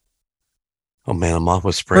 Oh man, I'm off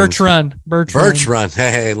with Springs. Birch Run.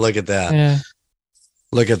 Hey, look at that. Yeah.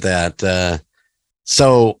 Look at that.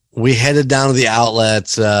 So we headed down to the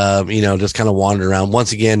outlets, just kind of wandered around.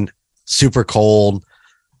 Once again, super cold.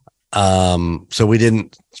 So we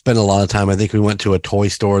didn't spend a lot of time. I think we went to a toy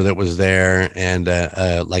store that was there and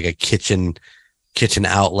like a kitchen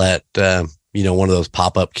outlet, one of those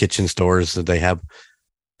pop-up kitchen stores that they have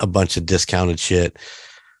a bunch of discounted shit.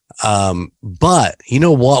 But you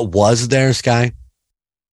know what was there, Sky?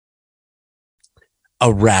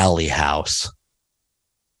 A rally house.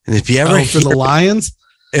 And if you ever for the Lions,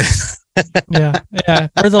 yeah,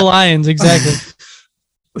 for the Lions, exactly.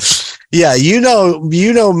 Yeah, you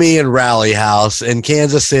know me and Rally House in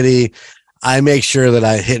Kansas City. I make sure that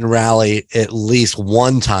I hit and rally at least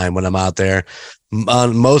one time when I'm out there.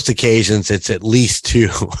 On most occasions, it's at least two,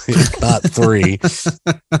 if not three.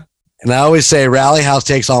 And I always say Rally House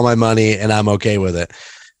takes all my money and I'm okay with it.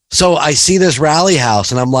 So I see this Rally House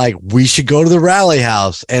and I'm like, we should go to the Rally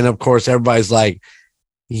House. And of course, everybody's like,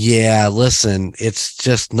 yeah, listen, it's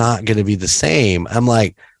just not going to be the same. I'm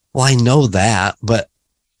like, well, I know that, but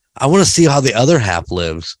I want to see how the other half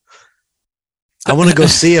lives. I want to go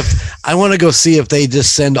see if they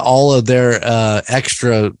just send all of their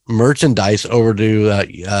extra merchandise over to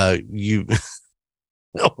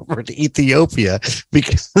over to Ethiopia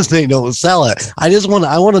because they don't sell it. I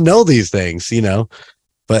want to know these things,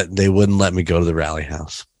 but they wouldn't let me go to the Rally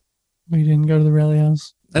House. We didn't go to the Rally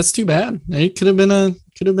House. That's too bad. It could have been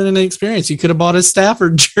an experience. You could have bought a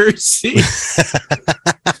Stafford jersey.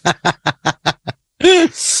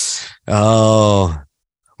 Oh,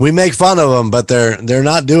 we make fun of them, but they're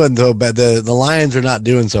not doing so bad. The Lions are not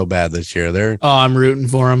doing so bad this year. I'm rooting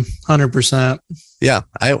for them 100%. Yeah,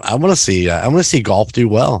 I want to see golf do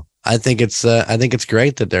well. I think it's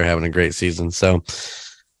great that they're having a great season. So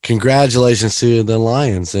congratulations to the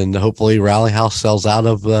Lions, and hopefully Rally House sells out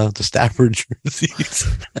of the Stafford jerseys.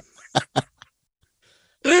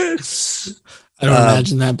 I don't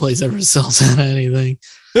imagine that place ever sells out of anything.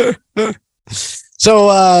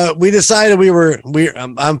 So we decided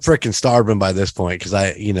I'm freaking starving by this point because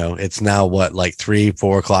it's now like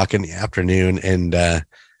 3-4 o'clock in the afternoon, and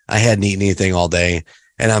I hadn't eaten anything all day,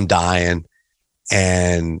 and I'm dying.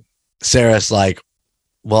 And Sarah's like,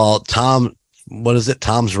 "Well, Tom, what is it?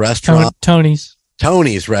 Tom's restaurant, Tony's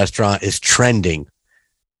restaurant is trending."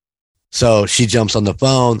 So she jumps on the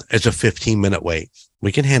phone. It's a 15-minute wait.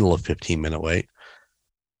 We can handle a 15-minute wait.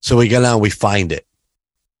 So we go down, we find it.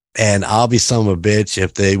 And I'll be son of a bitch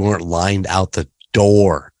if they weren't lined out the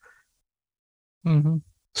door. Mm-hmm.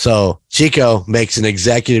 So Chico makes an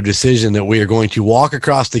executive decision that we are going to walk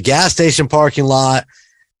across the gas station parking lot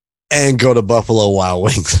and go to Buffalo Wild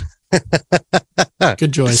Wings.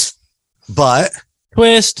 Good choice. But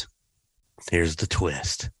twist. Here's the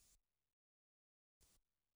twist.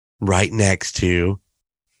 Right next to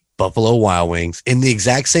Buffalo Wild Wings in the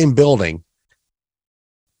exact same building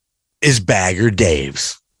is Bagger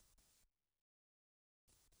Dave's.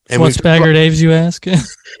 And what's Bagger Dave's, you ask?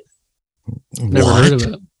 Never heard of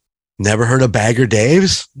it. Never heard of Bagger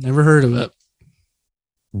Dave's? Never heard of it.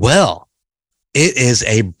 Well, it is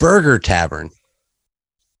a burger tavern.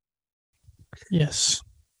 Yes.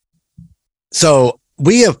 So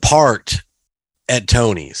we have parked at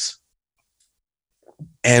Tony's.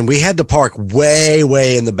 And we had to park way,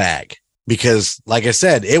 way in the back because, like I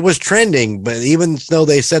said, it was trending. But even though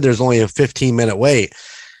they said there's only a 15-minute wait,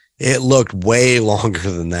 it looked way longer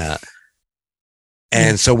than that.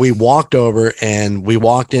 And so we walked over and we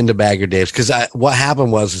walked into Bagger Dave's because what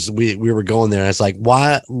happened was we were going there. And it's like,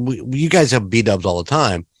 why? You guys have B-dubs all the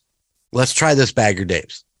time. Let's try this Bagger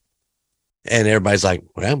Dave's. And everybody's like,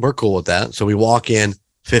 well, we're cool with that. So we walk in,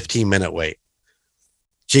 15-minute wait.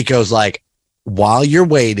 Chico's like, while you're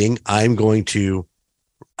waiting, I'm going to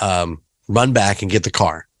run back and get the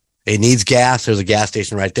car. It needs gas. There's a gas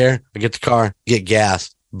station right there. I get the car, get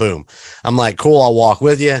gas, boom. I'm like, cool, I'll walk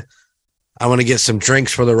with you. I want to get some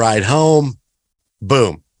drinks for the ride home.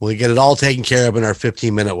 Boom. We get it all taken care of in our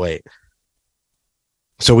 15-minute wait.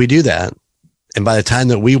 So we do that. And by the time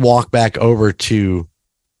that we walk back over to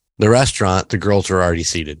the restaurant, the girls are already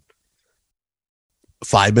seated.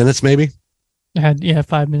 5 minutes, maybe? I had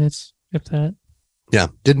 5 minutes, if that. Yeah,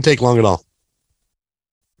 didn't take long at all.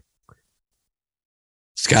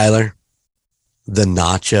 Skylar, the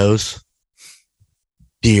nachos.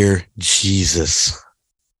 Dear Jesus.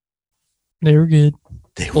 They were good.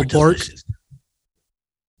 They were Pulled pork? delicious.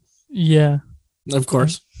 Yeah. Of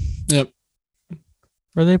course. Yep.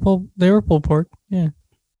 They were pulled pork. Yeah.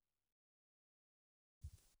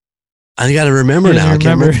 I got to remember now. I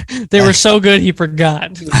can't remember. They were so good he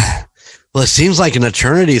forgot. Well, it seems like an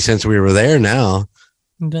eternity since we were there now.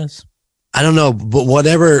 It does. I don't know, but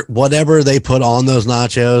whatever they put on those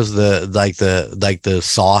nachos, the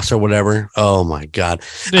sauce or whatever. Oh my God.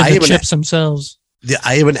 The chips themselves.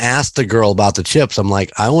 I even asked the girl about the chips. I'm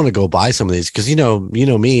like, I want to go buy some of these because you know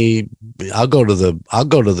me. I'll go to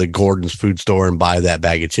the Gordon's food store and buy that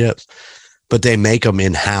bag of chips, but they make them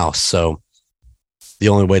in house. So the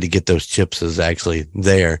only way to get those chips is actually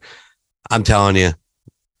there. I'm telling you,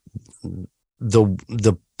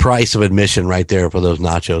 the price of admission right there for those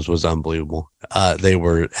nachos was unbelievable. They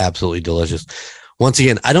were absolutely delicious. Once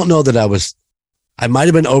again, I don't know that I might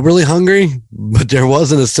have been overly hungry, but there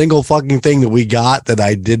wasn't a single fucking thing that we got that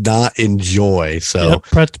I did not enjoy. So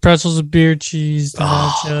pretzels with beer cheese, the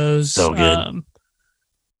nachos. So good.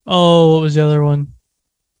 What was the other one?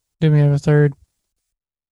 Didn't we have a third?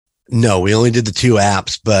 No, we only did the 2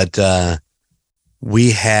 apps, but I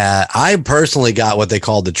personally got what they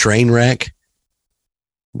called the train wreck,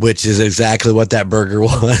 which is exactly what that burger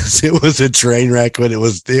was. It was a train wreck, but it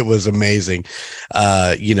was amazing.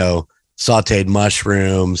 Sauteed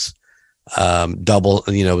mushrooms,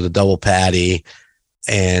 the double patty,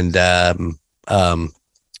 and an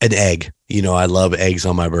egg. I love eggs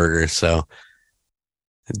on my burger, so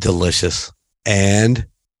delicious. And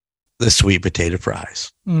the sweet potato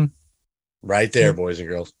fries. Right there, boys and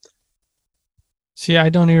girls. See, I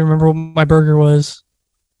don't even remember what my burger was.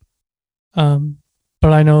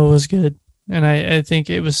 But I know it was good. And I think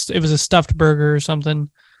it was a stuffed burger or something.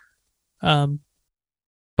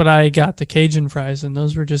 But I got the Cajun fries, and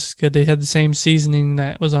those were just good. They had the same seasoning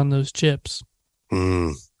that was on those chips.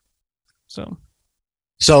 So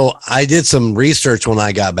I did some research when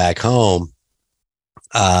I got back home.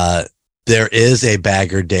 There is a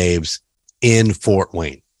Bagger Dave's in Fort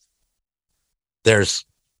Wayne. There's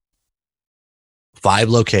 5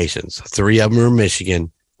 locations. 3 of them are in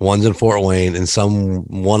Michigan. One's in Fort Wayne, and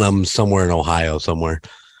one of them somewhere in Ohio somewhere.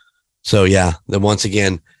 So yeah, then once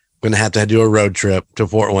again, I'm going to do a road trip to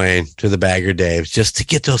Fort Wayne to the Bagger Dave's just to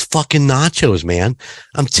get those fucking nachos, man.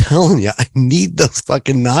 I'm telling you, I need those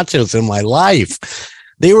fucking nachos in my life.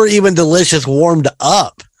 They were even delicious warmed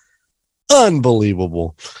up.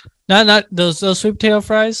 Unbelievable. Not those sweet potato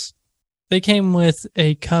fries. They came with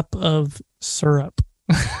a cup of syrup.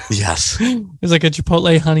 Yes. It was like a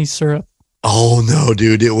Chipotle honey syrup. Oh no,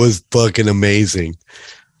 dude. It was fucking amazing.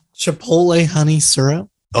 Chipotle honey syrup.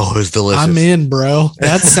 Oh, it was delicious. I'm in, bro.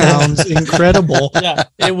 That sounds incredible. Yeah,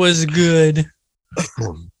 it was good.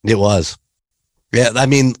 It was. Yeah, I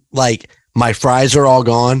mean, like my fries are all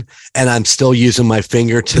gone, and I'm still using my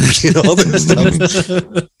finger to get all this stuff.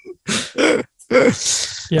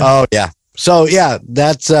 Yeah. Oh yeah. So yeah,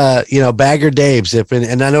 that's Bagger Dave's.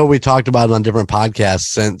 And I know we talked about it on different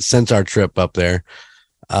podcasts since our trip up there.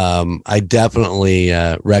 I definitely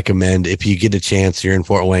recommend if you get a chance, you're in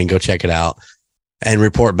Fort Wayne, go check it out. And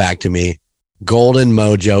report back to me,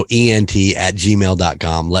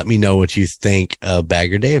 goldenmojoent@gmail.com. Let me know what you think of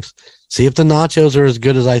Bagger Dave's. See if the nachos are as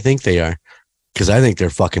good as I think they are, because I think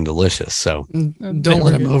they're fucking delicious. So don't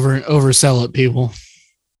let him oversell it, people.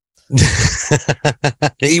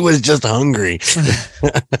 He was just hungry.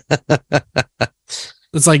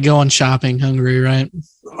 It's like going shopping hungry, right?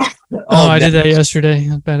 I did that yesterday.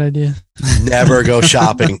 Bad idea. Never go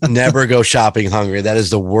shopping. Never go shopping hungry. That is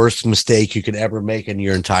the worst mistake you could ever make in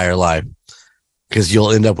your entire life, because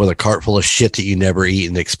you'll end up with a cart full of shit that you never eat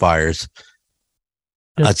and expires.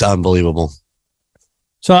 Yep. That's unbelievable.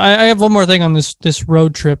 So I have one more thing on this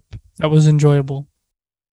road trip that was enjoyable.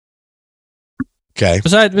 Okay.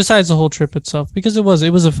 Besides the whole trip itself, because it was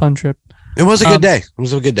a fun trip. It was a good day. It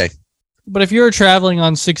was a good day. But if you're traveling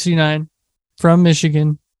on 69 from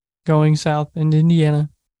Michigan going south into Indiana,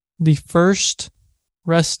 the first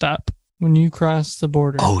rest stop when you cross the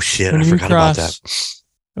border. Oh shit, I forgot about that.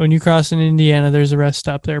 When you cross in Indiana, there's a rest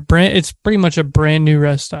stop there. It's pretty much a brand new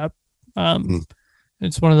rest stop.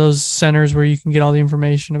 It's one of those centers where you can get all the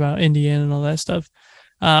information about Indiana and all that stuff.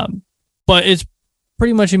 But it's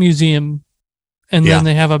pretty much a museum. And then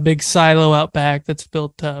they have a big silo out back that's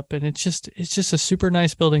built up, and it's just a super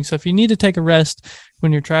nice building. So if you need to take a rest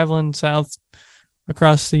when you're traveling south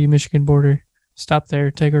across the Michigan border, stop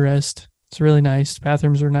there, take a rest. It's really nice.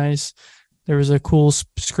 Bathrooms are nice. There was a cool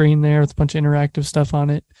screen there with a bunch of interactive stuff on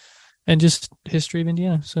it, and just history of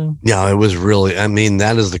Indiana. So yeah, it was really. I mean,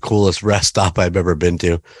 that is the coolest rest stop I've ever been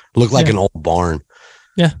to. It looked like an old barn.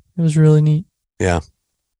 Yeah, it was really neat. Yeah.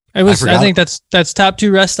 I think that's top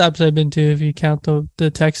 2 rest stops I've been to if you count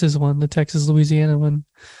the Texas one, the Texas Louisiana one.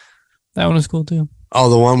 That one was cool too. Oh,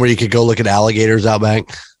 the one where you could go look at alligators out back.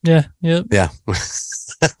 Yeah. Yep. Yeah.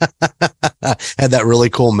 Had that really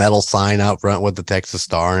cool metal sign out front with the Texas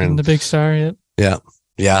star and the big star. Yep. Yeah.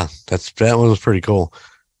 Yeah. That one was pretty cool.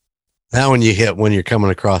 That one you hit when you're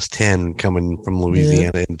coming across 10 coming from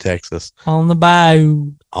Louisiana into Texas. On the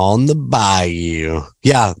bayou.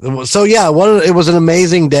 Yeah. So yeah, it was an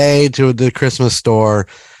amazing day to the Christmas store.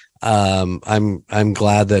 I'm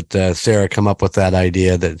glad that Sarah come up with that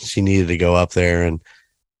idea that she needed to go up there, and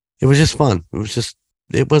it was just fun.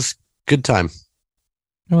 It was good time.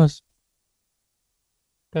 It was.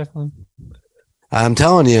 Definitely. I'm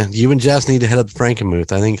telling you, you and Jess need to head up to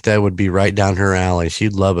Frankenmuth. I think that would be right down her alley.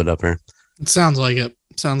 She'd love it up here. It sounds like it.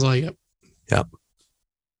 Yep.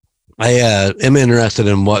 I am interested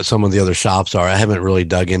in what some of the other shops are. I haven't really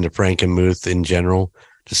dug into Frankenmuth in general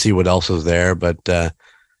to see what else is there, but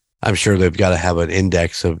I'm sure they've got to have an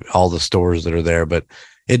index of all the stores that are there. But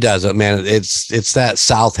it does, man. It's that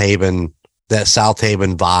South Haven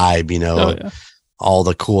vibe, you know. Oh, yeah. All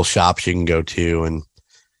the cool shops you can go to, and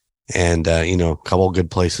you know, a couple of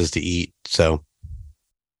good places to eat. So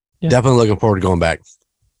definitely looking forward to going back.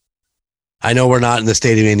 I know we're not in the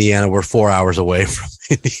state of Indiana. We're 4 hours away from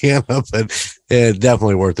Indiana, but it's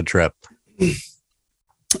definitely worth the trip.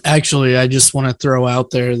 Actually, I just want to throw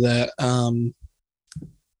out there that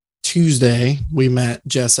Tuesday we met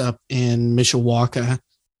Jess up in Mishawaka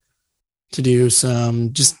to do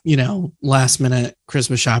some just, you know, last minute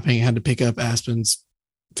Christmas shopping. I had to pick up Aspen's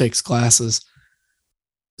fixed glasses.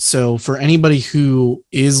 So for anybody who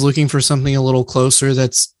is looking for something a little closer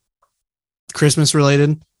that's Christmas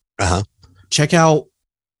related, check out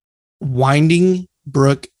Winding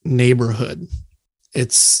Brook Neighborhood.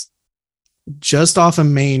 It's just off of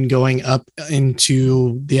Main going up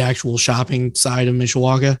into the actual shopping side of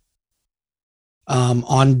Mishawaka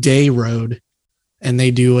on Day Road. And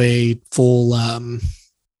they do a full,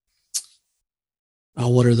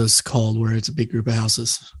 what are those called where it's a big group of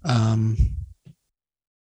houses?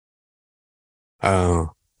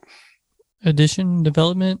 Addition,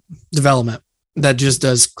 development that just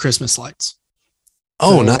does Christmas lights.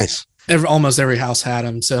 Oh, so nice. Almost every house had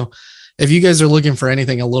them. So if you guys are looking for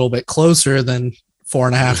anything a little bit closer than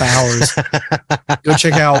 4.5 hours, go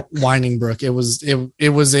check out Winding Brook. It was a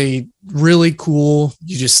really cool,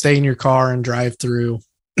 you just stay in your car and drive through.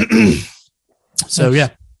 So yeah.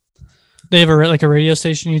 They have a radio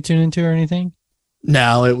station you tune into or anything?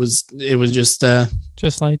 No, it was just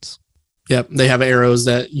lights. Yep. They have arrows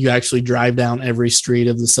that you actually drive down every street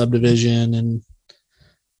of the subdivision. And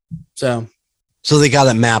so they got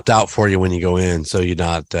it mapped out for you when you go in. So you're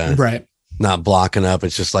not, right. Not blocking up.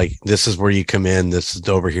 It's just like, this is where you come in. This is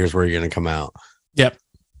over here's where you're going to come out. Yep.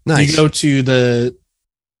 Nice. You go to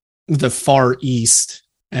the far east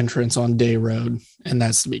entrance on Day Road, and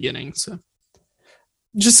that's the beginning. So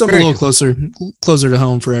just something a little closer to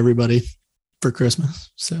home for everybody for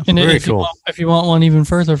Christmas. So and very cool. If you want one even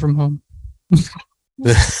further from home.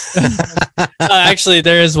 Actually,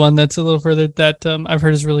 there is one that's a little further that I've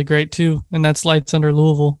heard is really great too, and that's Lights Under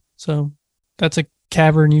Louisville. So that's a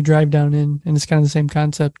cavern you drive down in, and it's kind of the same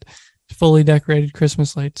concept. Fully decorated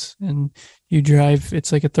Christmas lights, and you drive.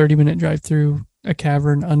 It's like a 30-minute drive through a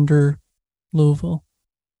cavern under Louisville.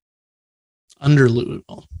 Under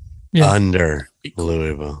Louisville. Yeah. Under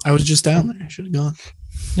Louisville. I was just down there. I should have gone.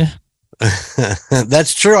 Yeah.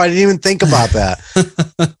 That's true. I didn't even think about that.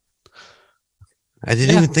 I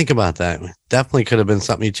didn't even think about that. Definitely could have been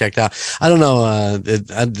something you checked out. I don't know.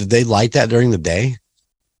 Did they light that during the day?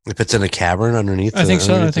 If it's in a cavern underneath, I think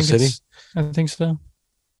so. I think so.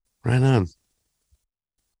 Right on.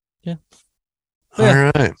 Yeah.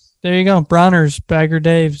 All right. There you go. Bronner's, Bagger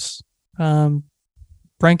Dave's,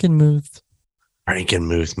 Frankenmuth,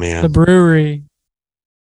 man. The brewery.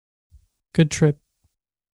 Good trip.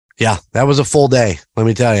 Yeah, that was a full day. Let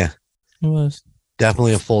me tell you. It was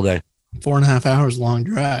definitely a full day. 4.5 hours long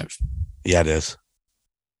drive. Yeah, it is.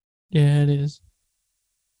 Yeah, it is.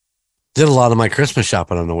 Did a lot of my Christmas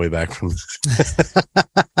shopping on the way back from.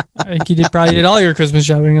 I think you probably did all your Christmas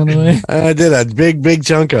shopping on the way. I did a big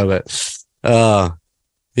chunk of it.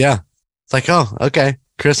 Yeah. It's like, oh, okay.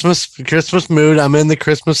 Christmas mood. I'm in the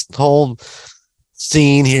Christmas whole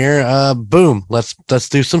scene here. Boom. Let's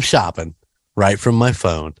do some shopping right from my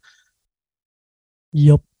phone.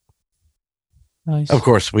 Yep. Nice. Of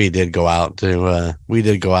course, we did go out to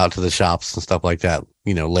the shops and stuff like that,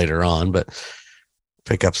 later on, but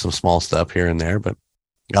pick up some small stuff here and there. But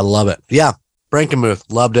I love it. Yeah,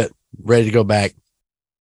 Frankenmuth, loved it. Ready to go back.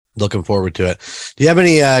 Looking forward to it. Do you have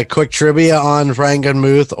any quick trivia on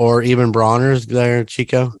Frankenmuth or even Bronner's there,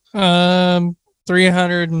 Chico?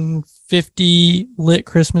 350 lit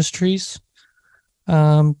Christmas trees.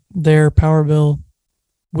 Their power bill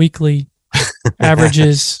weekly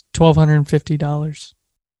averages $1,250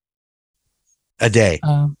 a day.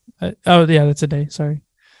 Oh yeah, that's a day. Sorry,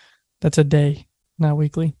 that's a day, not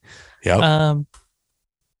weekly. Yep.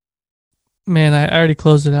 Man, I already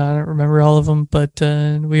closed it out. I don't remember all of them, but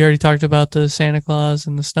we already talked about the Santa Claus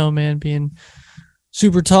and the snowman being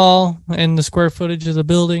super tall and the square footage of the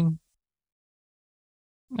building.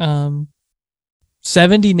 70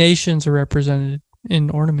 nations are represented in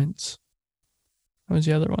ornaments. That was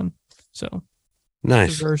the other one. So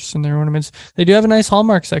nice. Diverse in their ornaments. They do have a nice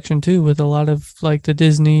Hallmark section too, with a lot of like the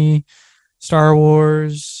Disney, Star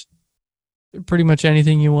Wars, pretty much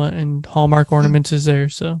anything you want, and Hallmark ornaments is there.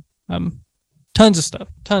 So tons of stuff.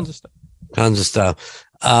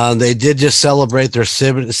 They did just celebrate their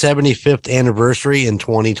 75th anniversary in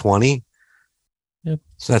 2020. Yep.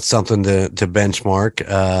 So that's something to benchmark.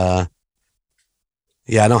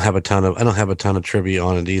 Yeah, I don't have a ton of trivia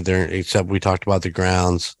on it either, except we talked about the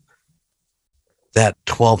grounds. That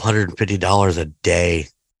 $1,250 a day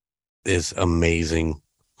is amazing.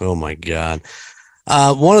 Oh my God.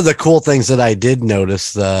 One of the cool things that I did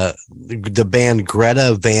notice, the band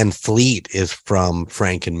Greta Van Fleet is from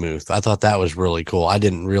Frankenmuth. I thought that was really cool. I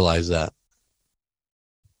didn't realize that.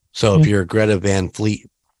 So if you're a Greta Van Fleet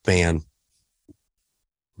fan,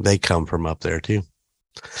 they come from up there too.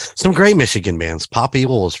 Some great Michigan bands. Pop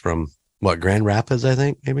Evil is from Grand Rapids, I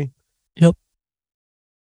think, maybe. Yep.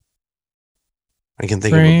 I can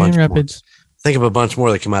think of a bunch more. Think of a bunch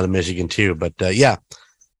more that come out of Michigan too. But yeah,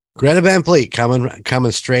 Greta Van Fleet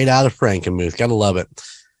coming straight out of Frankenmuth. Gotta love it.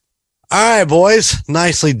 All right, boys,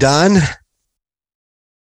 nicely done.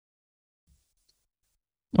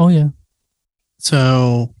 Oh yeah.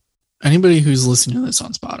 So, anybody who's listening to this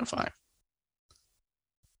on Spotify,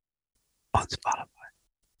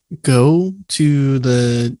 go to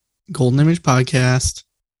the Golden Image Podcast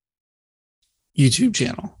YouTube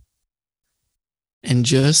channel and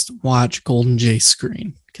just watch Golden J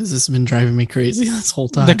screen, because this has been driving me crazy this whole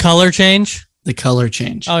time. The color change? The color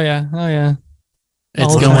change. Oh yeah.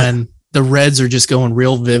 It's going, the reds are just going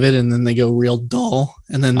real vivid, and then they go real dull,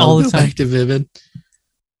 and then they'll go back to vivid.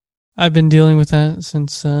 I've been dealing with that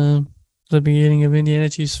since the beginning of Indiana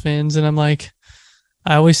Chiefs fans, and I'm like,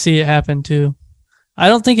 I always see it happen too. I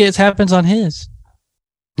don't think it happens on his.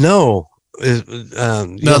 No.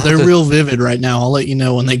 No, they're real vivid right now. I'll let you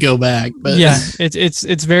know when they go back. But yeah,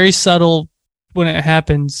 it's very subtle when it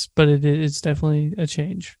happens, but it's definitely a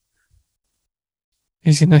change.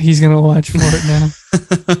 He's gonna watch for it now.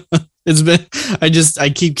 It's been I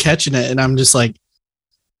keep catching it, and I'm just like,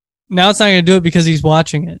 now it's not gonna do it because he's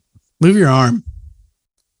watching it. Move your arm.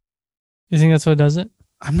 You think that's what does it?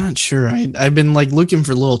 I'm not sure. I've been like looking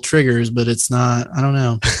for little triggers, but it's not. I don't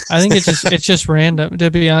know. I think it's just random.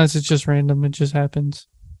 To be honest, it's just random. It just happens.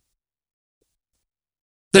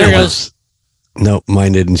 There it goes. Nope,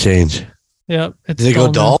 mine didn't change. Yep. Did it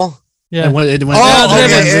go dull? Yeah. Okay,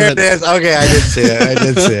 there it is. Okay, I did see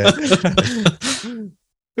it.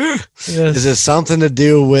 Yes. Is it something to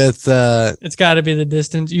do with? It's got to be the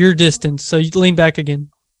distance. Your distance. So you lean back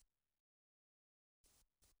again.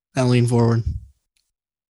 I lean forward.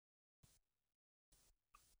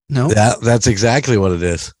 No, that's exactly what it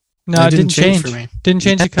is. No, it didn't change for me. Didn't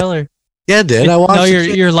change the color. Yeah, it did. I watched. No,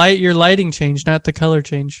 your lighting changed, not the color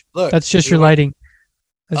change. Look, that's just your lighting.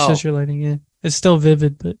 That's just your lighting. Yeah, it's still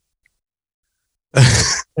vivid, but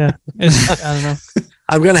yeah, I don't know.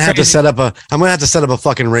 I'm gonna have to set up a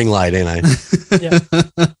fucking ring light, ain't I? Yeah.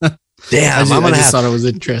 Damn, I just thought it was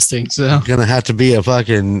interesting. So I'm gonna have to be a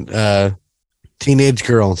fucking teenage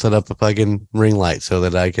girl and set up a fucking ring light so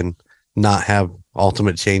that I can not have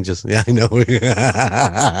ultimate changes. Yeah, I know.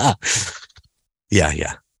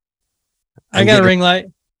 Yeah. I got a ring light.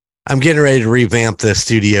 I'm getting ready to revamp the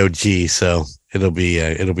Studio G, so it'll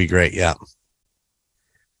be great. Yeah.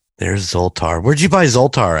 There's Zoltar. Where'd you buy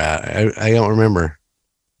Zoltar at? I don't remember.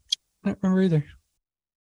 I don't remember either.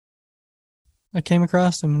 I came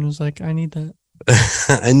across him and was like, I need that.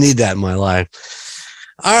 I need that in my life.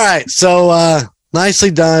 All right. So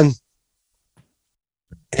nicely done.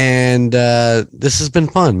 And this has been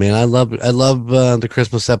fun, man. I love the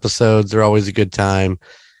Christmas episodes. They're always a good time.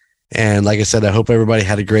 And like I said, I hope everybody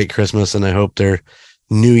had a great Christmas, and I hope their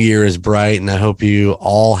new year is bright, and I hope you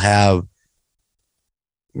all have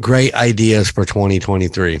great ideas for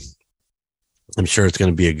 2023. I'm sure it's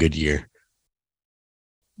going to be a good year.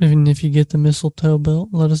 Even if you get the mistletoe belt,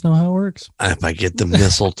 let us know how it works. If I get the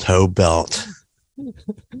mistletoe belt,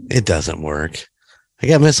 it doesn't work. I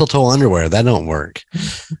got mistletoe underwear. That don't work.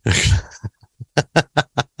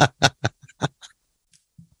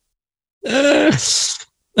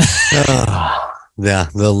 Yeah,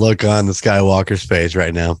 the look on the Skywalker's face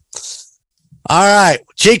right now. All right,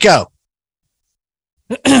 Chico.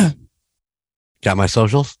 Got my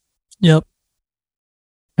socials? Yep.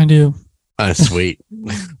 I do. Sweet.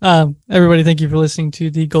 Everybody, thank you for listening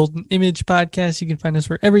to the Golden Image Podcast. You can find us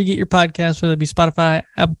wherever you get your podcasts, whether it be Spotify,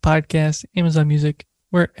 Apple Podcasts, Amazon Music,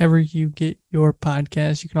 wherever you get your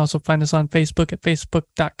podcasts. You can also find us on Facebook at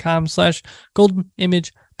facebook.com/Golden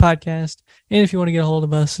Image Podcast. And if you want to get a hold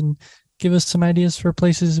of us and give us some ideas for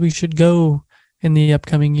places we should go in the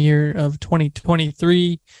upcoming year of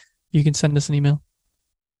 2023, you can send us an email.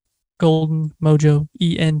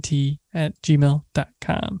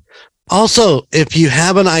 goldenmojoent@gmail.com. Also, if you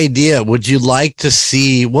have an idea, what would you like to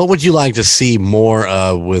see more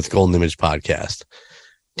of with Golden Image Podcast?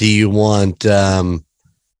 Do you want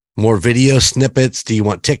more video snippets? Do you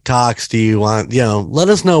want TikToks? Do you want, let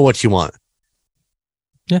us know what you want.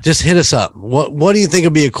 Yeah. Just hit us up. What do you think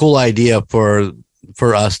would be a cool idea for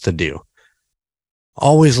us to do?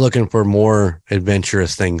 Always looking for more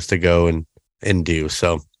adventurous things to go and do.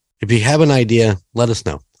 So if you have an idea, let us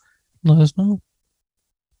know. Let us know.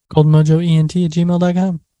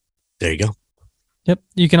 goldenmojoent@gmail.com. There you go. Yep.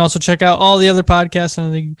 You can also check out all the other podcasts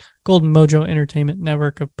on the Golden Mojo Entertainment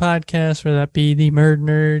Network of podcasts, whether that be the Murd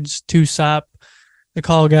Nerds, Tusop, the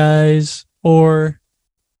Call Guys, or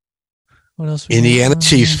what else? Indiana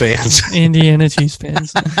Chiefs fans. Indiana Chiefs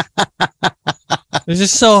fans. It's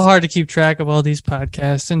just so hard to keep track of all these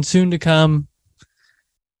podcasts. And soon to come,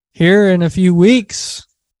 here in a few weeks,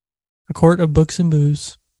 A Court of Books and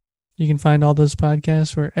Booze. You can find all those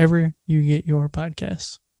podcasts wherever you get your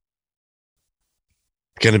podcasts.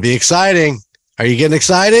 Going to be exciting. Are you getting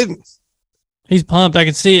excited? He's pumped. I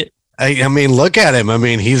can see it. I mean, look at him. I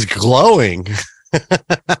mean, he's glowing.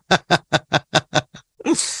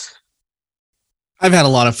 I've had a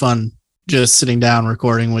lot of fun just sitting down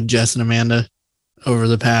recording with Jess and Amanda over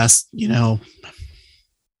the past, since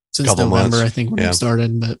Couple November, months. I think, when we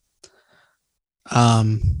started. But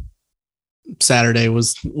Saturday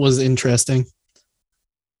was interesting.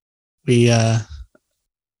 We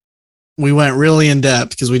went really in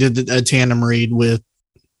depth because we did a tandem read with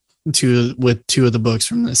two of the books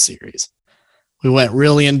from this series. We went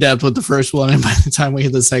really in depth with the first one, and by the time we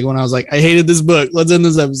hit the second one, I was like, I hated this book. Let's end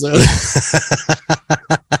this episode.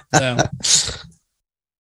 So.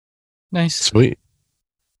 Nice. Sweet.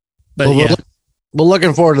 But we're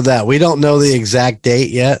looking forward to that. We don't know the exact date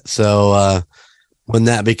yet, so when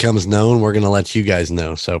that becomes known, we're going to let you guys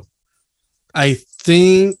know. So I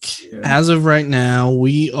think as of right now,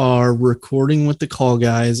 we are recording with the Call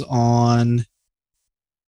Guys on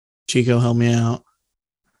Chico, help me out.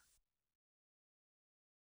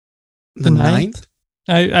 The 9th?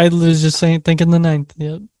 I was just thinking the 9th.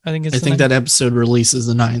 Yep. I think that episode releases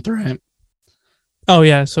the 9th, right? Oh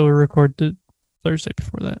yeah, so we record the Thursday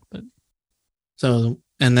before that. But so,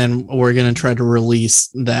 and then we're going to try to release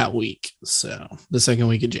that week. So the second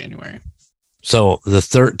week of January. So the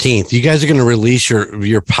 13th, you guys are going to release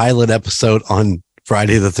your pilot episode on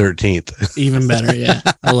Friday the 13th. Even better. Yeah.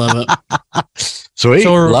 I love it. Sweet.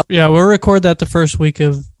 So we'll record that the first week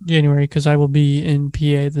of January because I will be in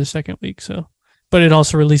PA the second week. So, but it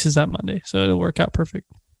also releases that Monday. So it'll work out perfect.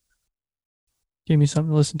 Give me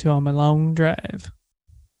something to listen to on my long drive.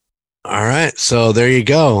 All right. So there you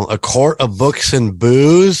go. A Court of Books and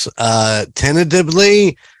Booze,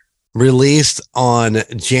 tentatively released on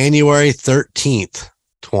January 13th,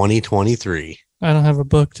 2023. I don't have a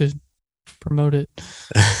book to promote it.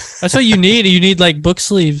 That's what you need. You need like book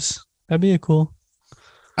sleeves. That'd be cool.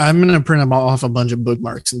 I'm going to print them off a bunch of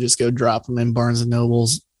bookmarks and just go drop them in Barnes and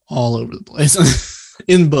Nobles all over the place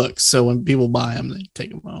in books. So when people buy them, they take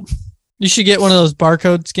them home. You should get one of those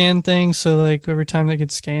barcode scan things. So like every time that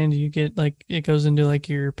gets scanned, you get like it goes into like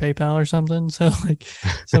your PayPal or something. So like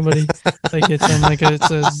somebody like it's in like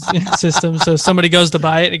it's a system. So somebody goes to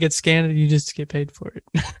buy it, it gets scanned, and you just get paid for it.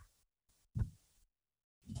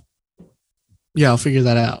 Yeah, I'll figure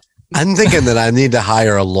that out. I'm thinking that I need to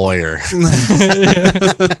hire a lawyer.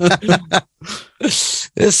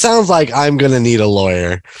 This sounds like I'm going to need a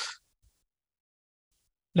lawyer.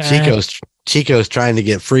 Nah. Chico's trying to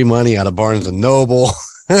get free money out of Barnes and Noble.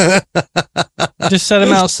 Just set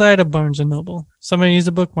them outside of Barnes and Noble. Somebody needs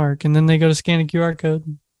a bookmark, and then they go to scan a QR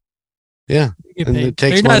code. Yeah, You get and paid. it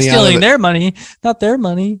takes You're not money out stealing of it. their money, not their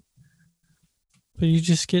money, but you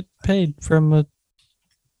just get paid from a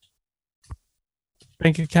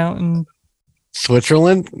bank account in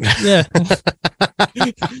Switzerland. Yeah.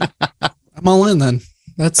 I'm all in then.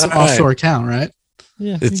 That's an All right. offshore account, right?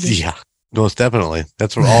 Yeah. It's yeah, most definitely.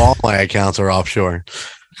 That's where all my accounts are offshore.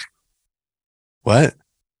 What?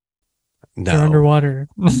 They're No, underwater.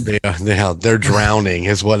 they're drowning.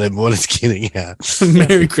 Is what it's getting at.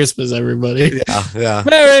 Merry Christmas, everybody. Yeah.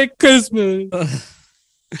 Merry Christmas.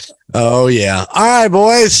 Oh yeah. All right,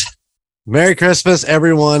 boys. Merry Christmas,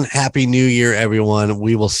 everyone. Happy New Year, everyone.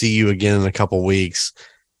 We will see you again in a couple weeks.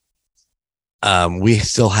 We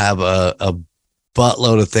still have a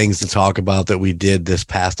buttload of things to talk about that we did this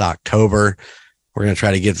past October. We're going to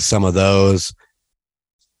try to get to some of those.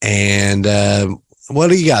 And what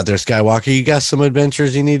do you got there, Skywalker? You got some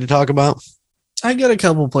adventures you need to talk about? I got a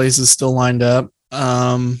couple places still lined up.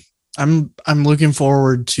 I'm looking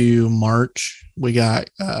forward to March. We got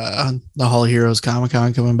the Hall of Heroes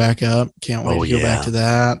Comic-Con coming back up. Can't wait to go back to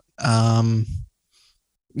that.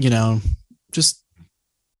 Just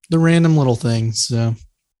the random little things. So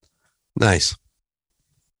Nice.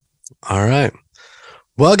 All right.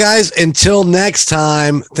 Well, guys, until next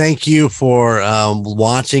time, thank you for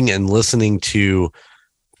watching and listening to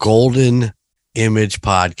Golden Image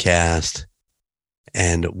Podcast,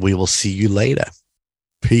 and we will see you later.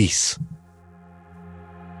 Peace.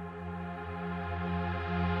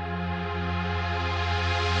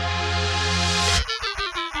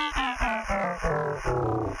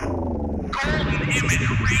 Golden Image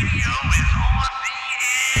Radio is on the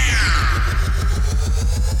air.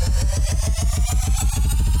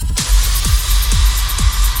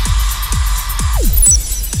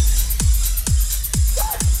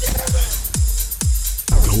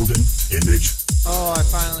 Golden Image. Oh, I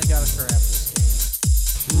finally got a crap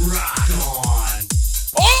this game. Rock on.